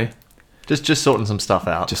does he say? Just sorting some stuff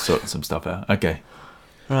out. Just sorting some stuff out. Okay.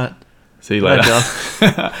 Right. See you later. John.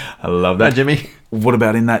 I love that. Hi, Jimmy. What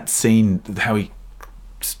about in that scene, how he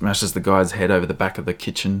smashes the guy's head over the back of the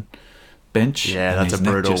kitchen bench? Yeah, that's a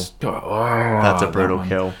brutal. That's a brutal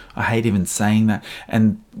kill. I hate even saying that.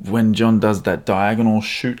 And when John does that diagonal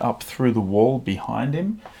shoot up through the wall behind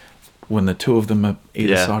him, when the two of them are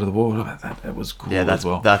either side of the wall, that was cool as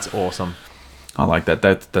well. That's awesome. I like that.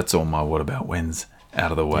 That's all my what about whens out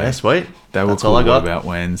of the way. Yeah, sweet. That's all I got. What about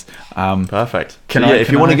whens? Perfect. If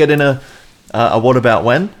you want to get in a what about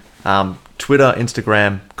when, Twitter,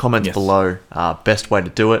 Instagram, comments below. Best way to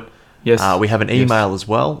do it. Yes. We have an email as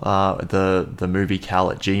well, the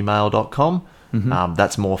moviecal@gmail.com. Mm-hmm.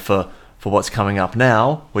 That's more for what's coming up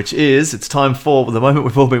now, which is, it's time for the moment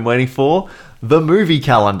we've all been waiting for, the movie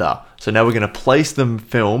calendar. So now we're going to place the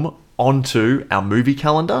film onto our movie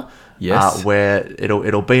calendar. Yes. Where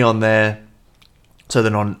it'll be on there. So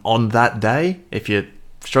then on that day, if you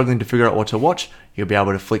struggling to figure out what to watch, you'll be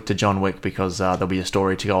able to flick to John Wick because there'll be a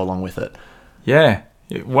story to go along with it. Yeah.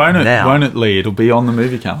 Won't it, Lee? It'll be on the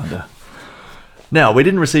movie calendar. Now, we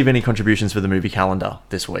didn't receive any contributions for the movie calendar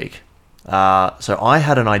this week. So I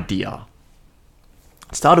had an idea.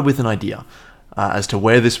 It started with an idea as to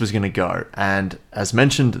where this was going to go. And as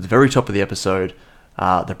mentioned at the very top of the episode,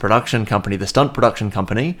 the production company, the stunt production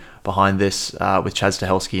company behind this with Chad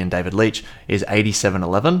Stahelski and David Leitch is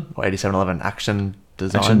 8711 or 8711 Action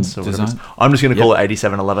Designs. Or whatever. I'm just going to call it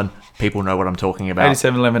 8711. People know what I'm talking about.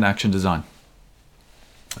 8711 Action Design.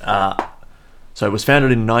 So it was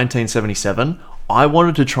founded in 1977. I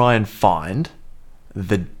wanted to try and find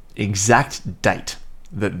the exact date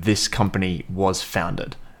that this company was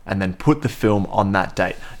founded and then put the film on that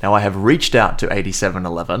date. Now, I have reached out to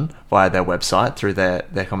 8711 via their website through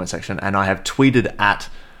their comment section, and I have tweeted at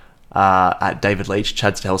David Leitch.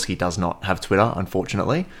 Chad Stahelski does not have Twitter,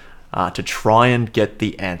 unfortunately, to try and get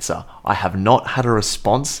the answer. I have not had a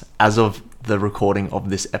response as of the recording of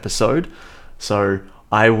this episode, so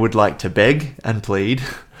I would like to beg and plead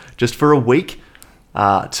just for a week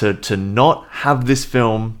to not have this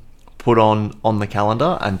film put on the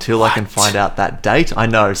calendar until I can find out that date. I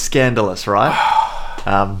know, scandalous, right?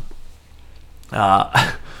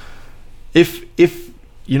 If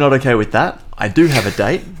you're not okay with that, I do have a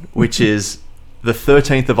date, which is the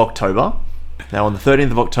 13th of October. Now, on the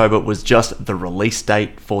 13th of October was just the release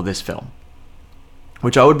date for this film,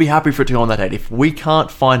 which I would be happy for it to go on that date. If we can't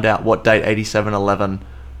find out what date 8711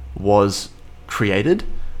 was created,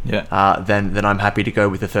 then I'm happy to go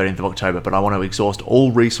with the 13th of October, but I want to exhaust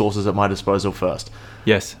all resources at my disposal first.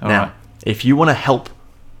 Yes. Now, if you want to help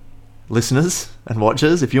listeners and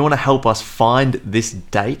watchers, if you want to help us find this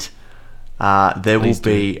date, there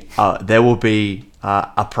will be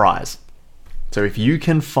a prize. So if you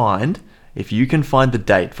can find the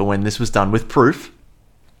date for when this was done with proof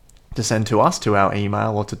to send to us, to our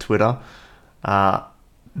email or to Twitter,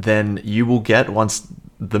 then you will get, once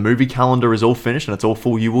the movie calendar is all finished and it's all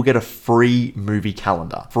full, you will get a free movie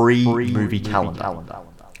calendar. Free movie calendar.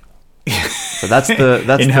 So that's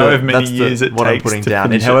what I'm putting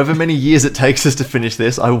down. In however many years it takes us to finish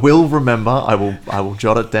this, I will remember. I will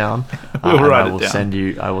jot it down. I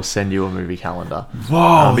will send you a movie calendar.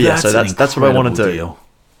 Whoa! So that's what I want to do.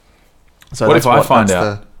 So what if I find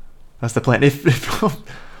out? That's the plan. If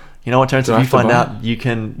you know what, Terence, if you find out, you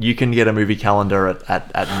can get a movie calendar at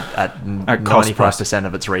 95%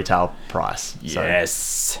 of its retail price. Yes.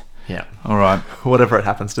 So, yeah. All right. Whatever it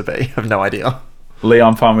happens to be, I have no idea. Lee,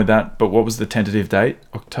 I'm fine with that. But what was the tentative date?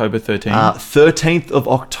 October 13th? 13th of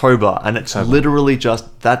October, and it's literally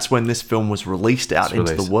that's when this film was released out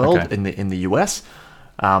into the world in the US.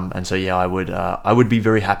 And so I would be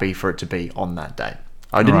very happy for it to be on that date.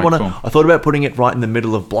 I didn't want to. Cool. I thought about putting it right in the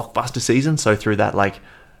middle of blockbuster season, so through that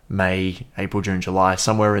May, April, June, July,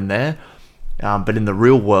 somewhere in there. But in the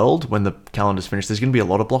real world, when the calendar's finished, there's going to be a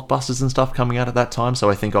lot of blockbusters and stuff coming out at that time. So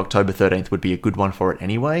I think October 13th would be a good one for it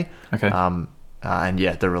anyway. Okay.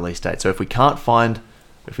 The release date. So if we can't find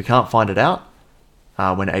it out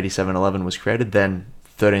when 8711 was created, then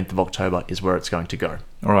 13th of October is where it's going to go.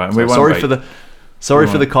 All right. Sorry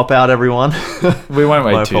for the cop out, everyone. We won't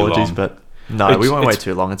wait My too long. My apologies, but no, we won't wait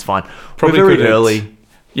too long. It's fine. Probably We're very early.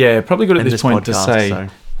 Yeah, probably good at this point podcast, to say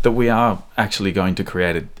that we are actually going to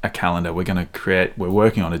create a calendar. We're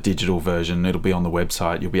working on a digital version. It'll be on the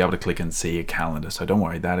website. You'll be able to click and see a calendar. So don't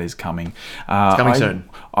worry, that is coming. It's coming soon.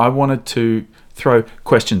 I wanted to throw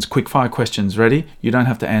questions, quick fire questions. Ready? You don't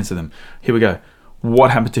have to answer them. Here we go. What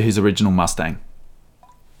happened to his original Mustang?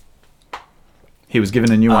 He was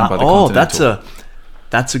given a new one by the Continental.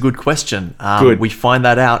 That's a good question. Good. We find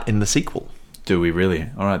that out in the sequel. Do we really?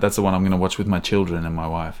 All right, that's the one I'm going to watch with my children and my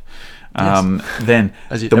wife. Yes. Then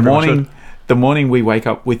the morning we wake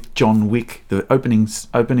up with John Wick, the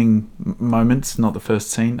opening moments, not the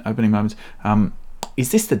first scene, opening moments.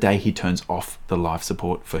 Is this the day he turns off the life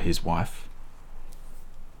support for his wife?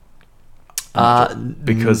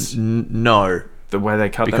 Because no, the way they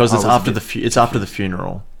cut because it's after it's after the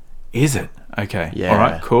funeral. Is it? Okay. Yeah. All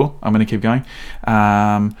right. Cool. I'm going to keep going.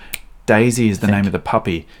 Daisy is the name of the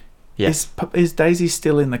puppy. Yes. Is Daisy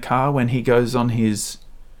still in the car when he goes on his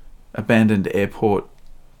abandoned airport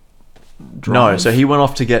drive? No, so he went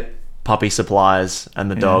off to get puppy supplies and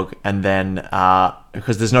the dog, and then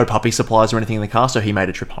because there's no puppy supplies or anything in the car, so he made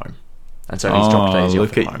a trip home, and so he's dropped Daisy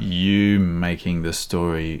off at home. Look at you making the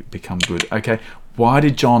story become good. Okay, why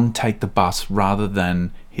did John take the bus rather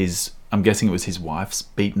than his? I'm guessing it was his wife's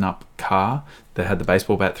beaten up car that had the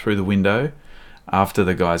baseball bat through the window. After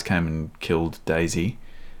the guys came and killed Daisy,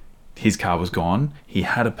 his car was gone. He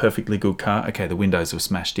had a perfectly good car. Okay, the windows were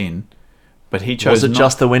smashed in, but he chose Was it not,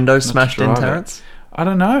 just the windows not to smashed in, drive it. Terrence? I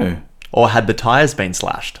don't know. Or had the tyres been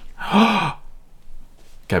slashed?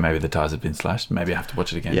 Okay, maybe the tires have been slashed. Maybe I have to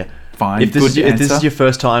watch it again. Yeah. Fine. If this Good is answer. your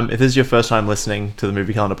first time listening to the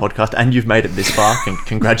Movie Calendar podcast and you've made it this far,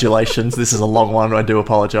 congratulations. This is a long one. I do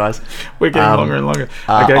apologise. We're getting longer and longer.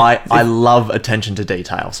 Okay. I love attention to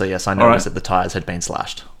detail. So yes, I noticed that the tyres had been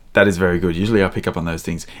slashed. That is very good. Usually I pick up on those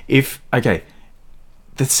things.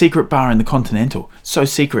 The secret bar in the Continental, so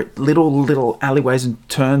secret, little alleyways and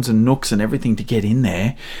turns and nooks and everything to get in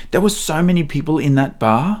there. There were so many people in that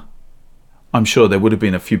bar. I'm sure there would have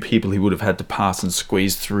been a few people he would have had to pass and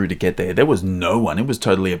squeeze through to get there. There was no one. It was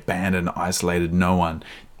totally abandoned, isolated, no one.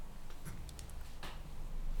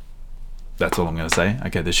 That's all I'm going to say.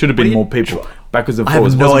 Okay, there should have been more people. Backwards and I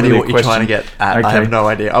forwards. have no Wasn't idea really what a you're trying to question. get at. Okay. I have no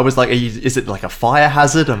idea. I was like, is it like a fire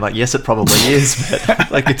hazard? I'm like, yes, it probably is, but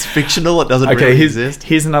like it's fictional. It doesn't really exist.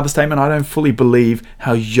 Here's another statement. I don't fully believe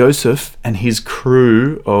how Joseph and his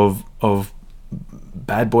crew of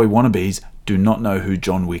bad boy wannabes do not know who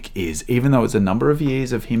John Wick is, even though it's a number of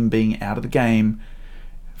years of him being out of the game.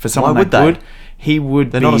 For someone Why that would good, they? he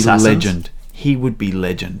would They're be not assassins. legend. He would be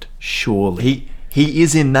legend, surely. He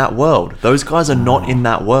is in that world. Those guys are not in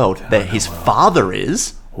that world. His father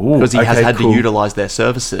is, Ooh, because he has okay, had cool. to utilize their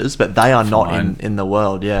services, but they are not in the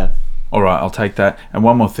world. Yeah. All right, I'll take that. And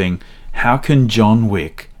one more thing. How can John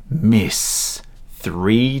Wick miss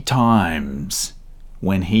 3 times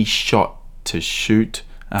when he shot to shoot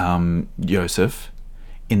Joseph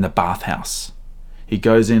in the bathhouse? He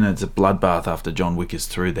goes in, it's a bloodbath after John Wick is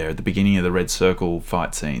through there at the beginning of the Red Circle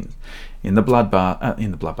fight scene. In the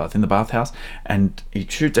bathhouse, and he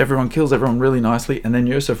shoots everyone, kills everyone really nicely, and then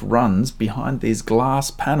Joseph runs behind these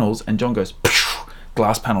glass panels, and John goes, "Phew,"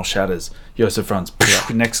 glass panel shatters. Joseph runs,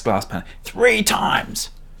 "Phew," next glass panel, 3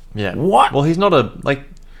 times. Yeah. What? Well, he's not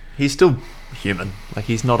he's still human. Like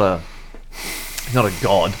he's not a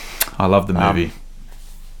god. I love the movie.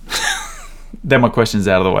 Then my question's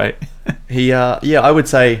out of the way. I would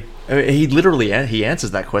say he literally he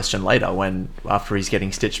answers that question later when after he's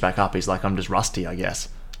getting stitched back up. He's like, I'm just rusty, I guess.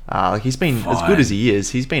 Like he's been as good as he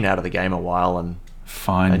is. He's been out of the game a while,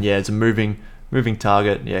 and yeah, it's a moving moving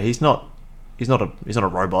target. Yeah, he's not a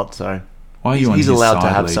robot, so Why are you on he's his allowed to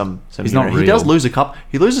side, have Lee? some He's not he does real. lose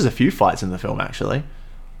he loses a few fights in the film, actually.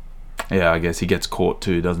 Yeah, I guess he gets caught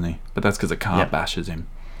too, doesn't he? But that's because a car Yep. bashes him.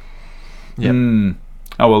 Yeah.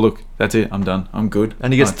 Oh, well, look, that's it. I'm done. I'm good.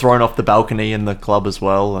 And he gets thrown off the balcony in the club as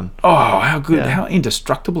well. And Oh, how good. Yeah. How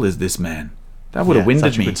indestructible is this man? That would have Yeah, winded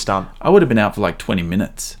such a me. good stunt. I would have been out for like 20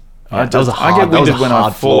 minutes. Yeah, that was a I hard- get that was a winded when I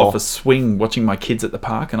hard fall fall. off a swing watching my kids at the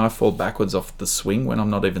park and I fall backwards off the swing when I'm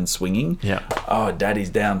not even swinging. Yeah. Oh, daddy's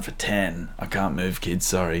down for 10. I can't move, kids.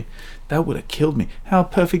 Sorry. That would have killed me. How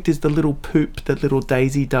perfect is the little poop that little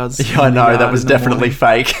Daisy does? yeah, I in the know yard that was in the definitely morning?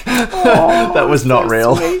 fake. Oh, that was it's not so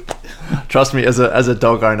real. sweet. Trust me, as a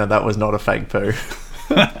dog owner, that was not a fake poo.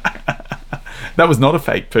 That was not a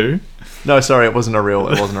fake poo. No, sorry, it wasn't a real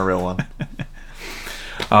one.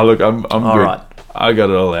 Oh, look, I'm All good. right. I got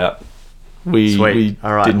it all out. We Sweet.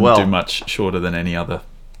 All right, didn't well- do much shorter than any other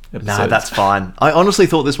episodes. No, that's fine. I honestly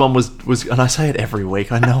thought this one was, and I say it every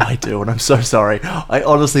week. I know I do, and I'm so sorry. I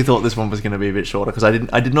honestly thought this one was going to be a bit shorter because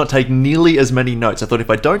I did not take nearly as many notes. I thought if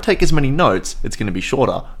I don't take as many notes, it's going to be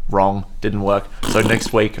shorter. Wrong, didn't work. So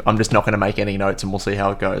next week, I'm just not going to make any notes, and we'll see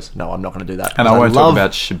how it goes. No, I'm not going to do that. And I won't talk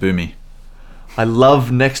about Shibumi. I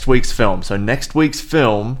love next week's film. So next week's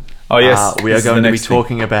film, Oh, yes, we this are is the going to be next thing.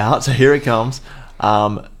 talking about. So here it comes.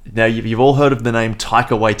 Now you've all heard of the name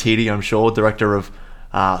Taika Waititi, I'm sure, director of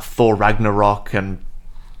Thor Ragnarok and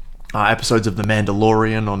episodes of The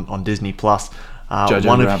Mandalorian on Disney Plus.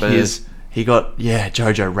 Jojo Rabbit.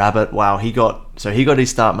 Jojo Rabbit. Wow, he got his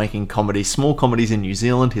start making comedies, small comedies in New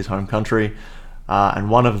Zealand, his home country. And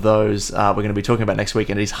one of those we're going to be talking about next week,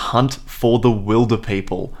 and it is Hunt for the Wilder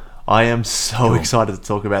People. I am so excited to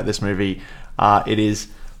talk about this movie. I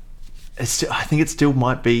think it still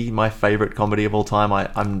might be my favorite comedy of all time.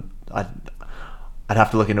 I'd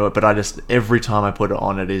have to look into it, but every time I put it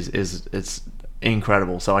on, it's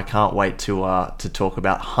incredible. So I can't wait to talk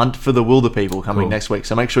about Hunt for the Wilder People coming next week.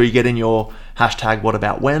 So make sure you get in your hashtag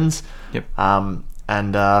 #WhatAboutWhens. Yep.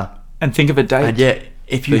 And think of a date. and yeah,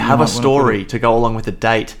 if you that you have might a wanna put story it. to go along with the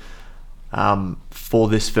date for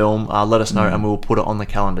this film, let us know and we'll put it on the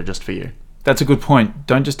calendar just for you. That's a good point.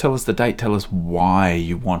 Don't just tell us the date. Tell us why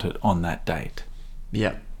you want it on that date.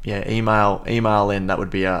 Yeah. Email in. That would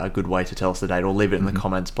be a good way to tell us the date, or leave it in the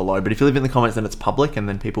comments below. But if you leave it in the comments, then it's public, and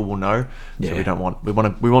then people will know. So Yeah.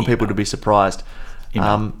 we want people to be surprised.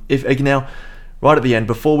 Email. If now, right at the end,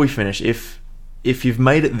 before we finish, if if you've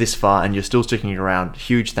made it this far and you're still sticking around,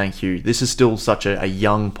 huge thank you. This is still such a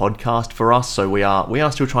young podcast for us, so we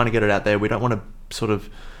are still trying to get it out there. We don't want to sort of,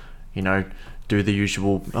 do the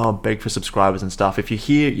usual beg for subscribers and stuff. If you're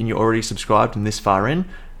here and you're already subscribed and this far in,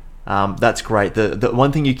 that's great. The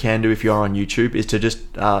one thing you can do if you are on YouTube is to just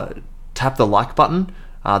tap the like button.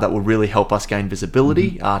 That will really help us gain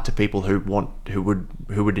visibility to people who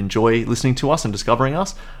would enjoy listening to us and discovering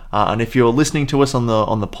us. And if you're listening to us on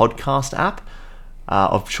the podcast app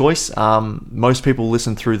of choice, most people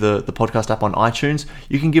listen through the podcast app on iTunes.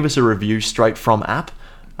 You can give us a review straight from app.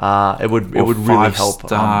 It would really help.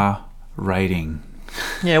 5-star rating.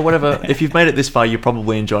 Yeah, whatever. If you've made it this far, you're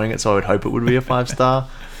probably enjoying it, so I would hope it would be a 5-star.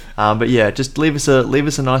 But yeah, just leave us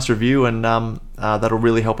a nice review, and that'll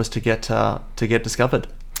really help us to get discovered.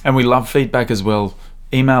 And we love feedback as well.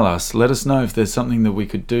 Email us. Let us know if there's something that we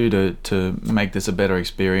could do to make this a better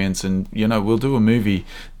experience. And, we'll do a movie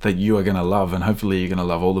that you are going to love, and hopefully you're going to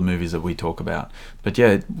love all the movies that we talk about. But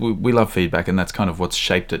yeah, we love feedback, and that's kind of what's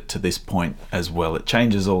shaped it to this point as well. It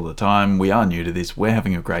changes all the time. We are new to this. We're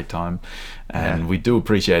having a great time. And we do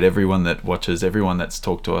appreciate everyone that watches, everyone that's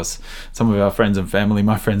talked to us. Some of our friends and family,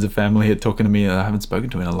 my friends and family, are talking to me that I haven't spoken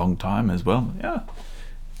to in a long time as well. Yeah.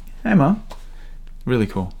 Hey, Mum. Really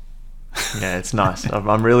cool. Yeah, it's nice.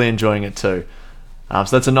 I'm really enjoying it too. So I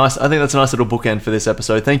think that's a nice little bookend for this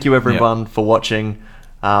episode. Thank you everyone for watching,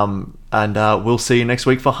 and we'll see you next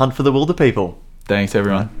week for Hunt for the Wilder People. Thanks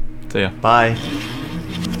everyone. See ya. Bye.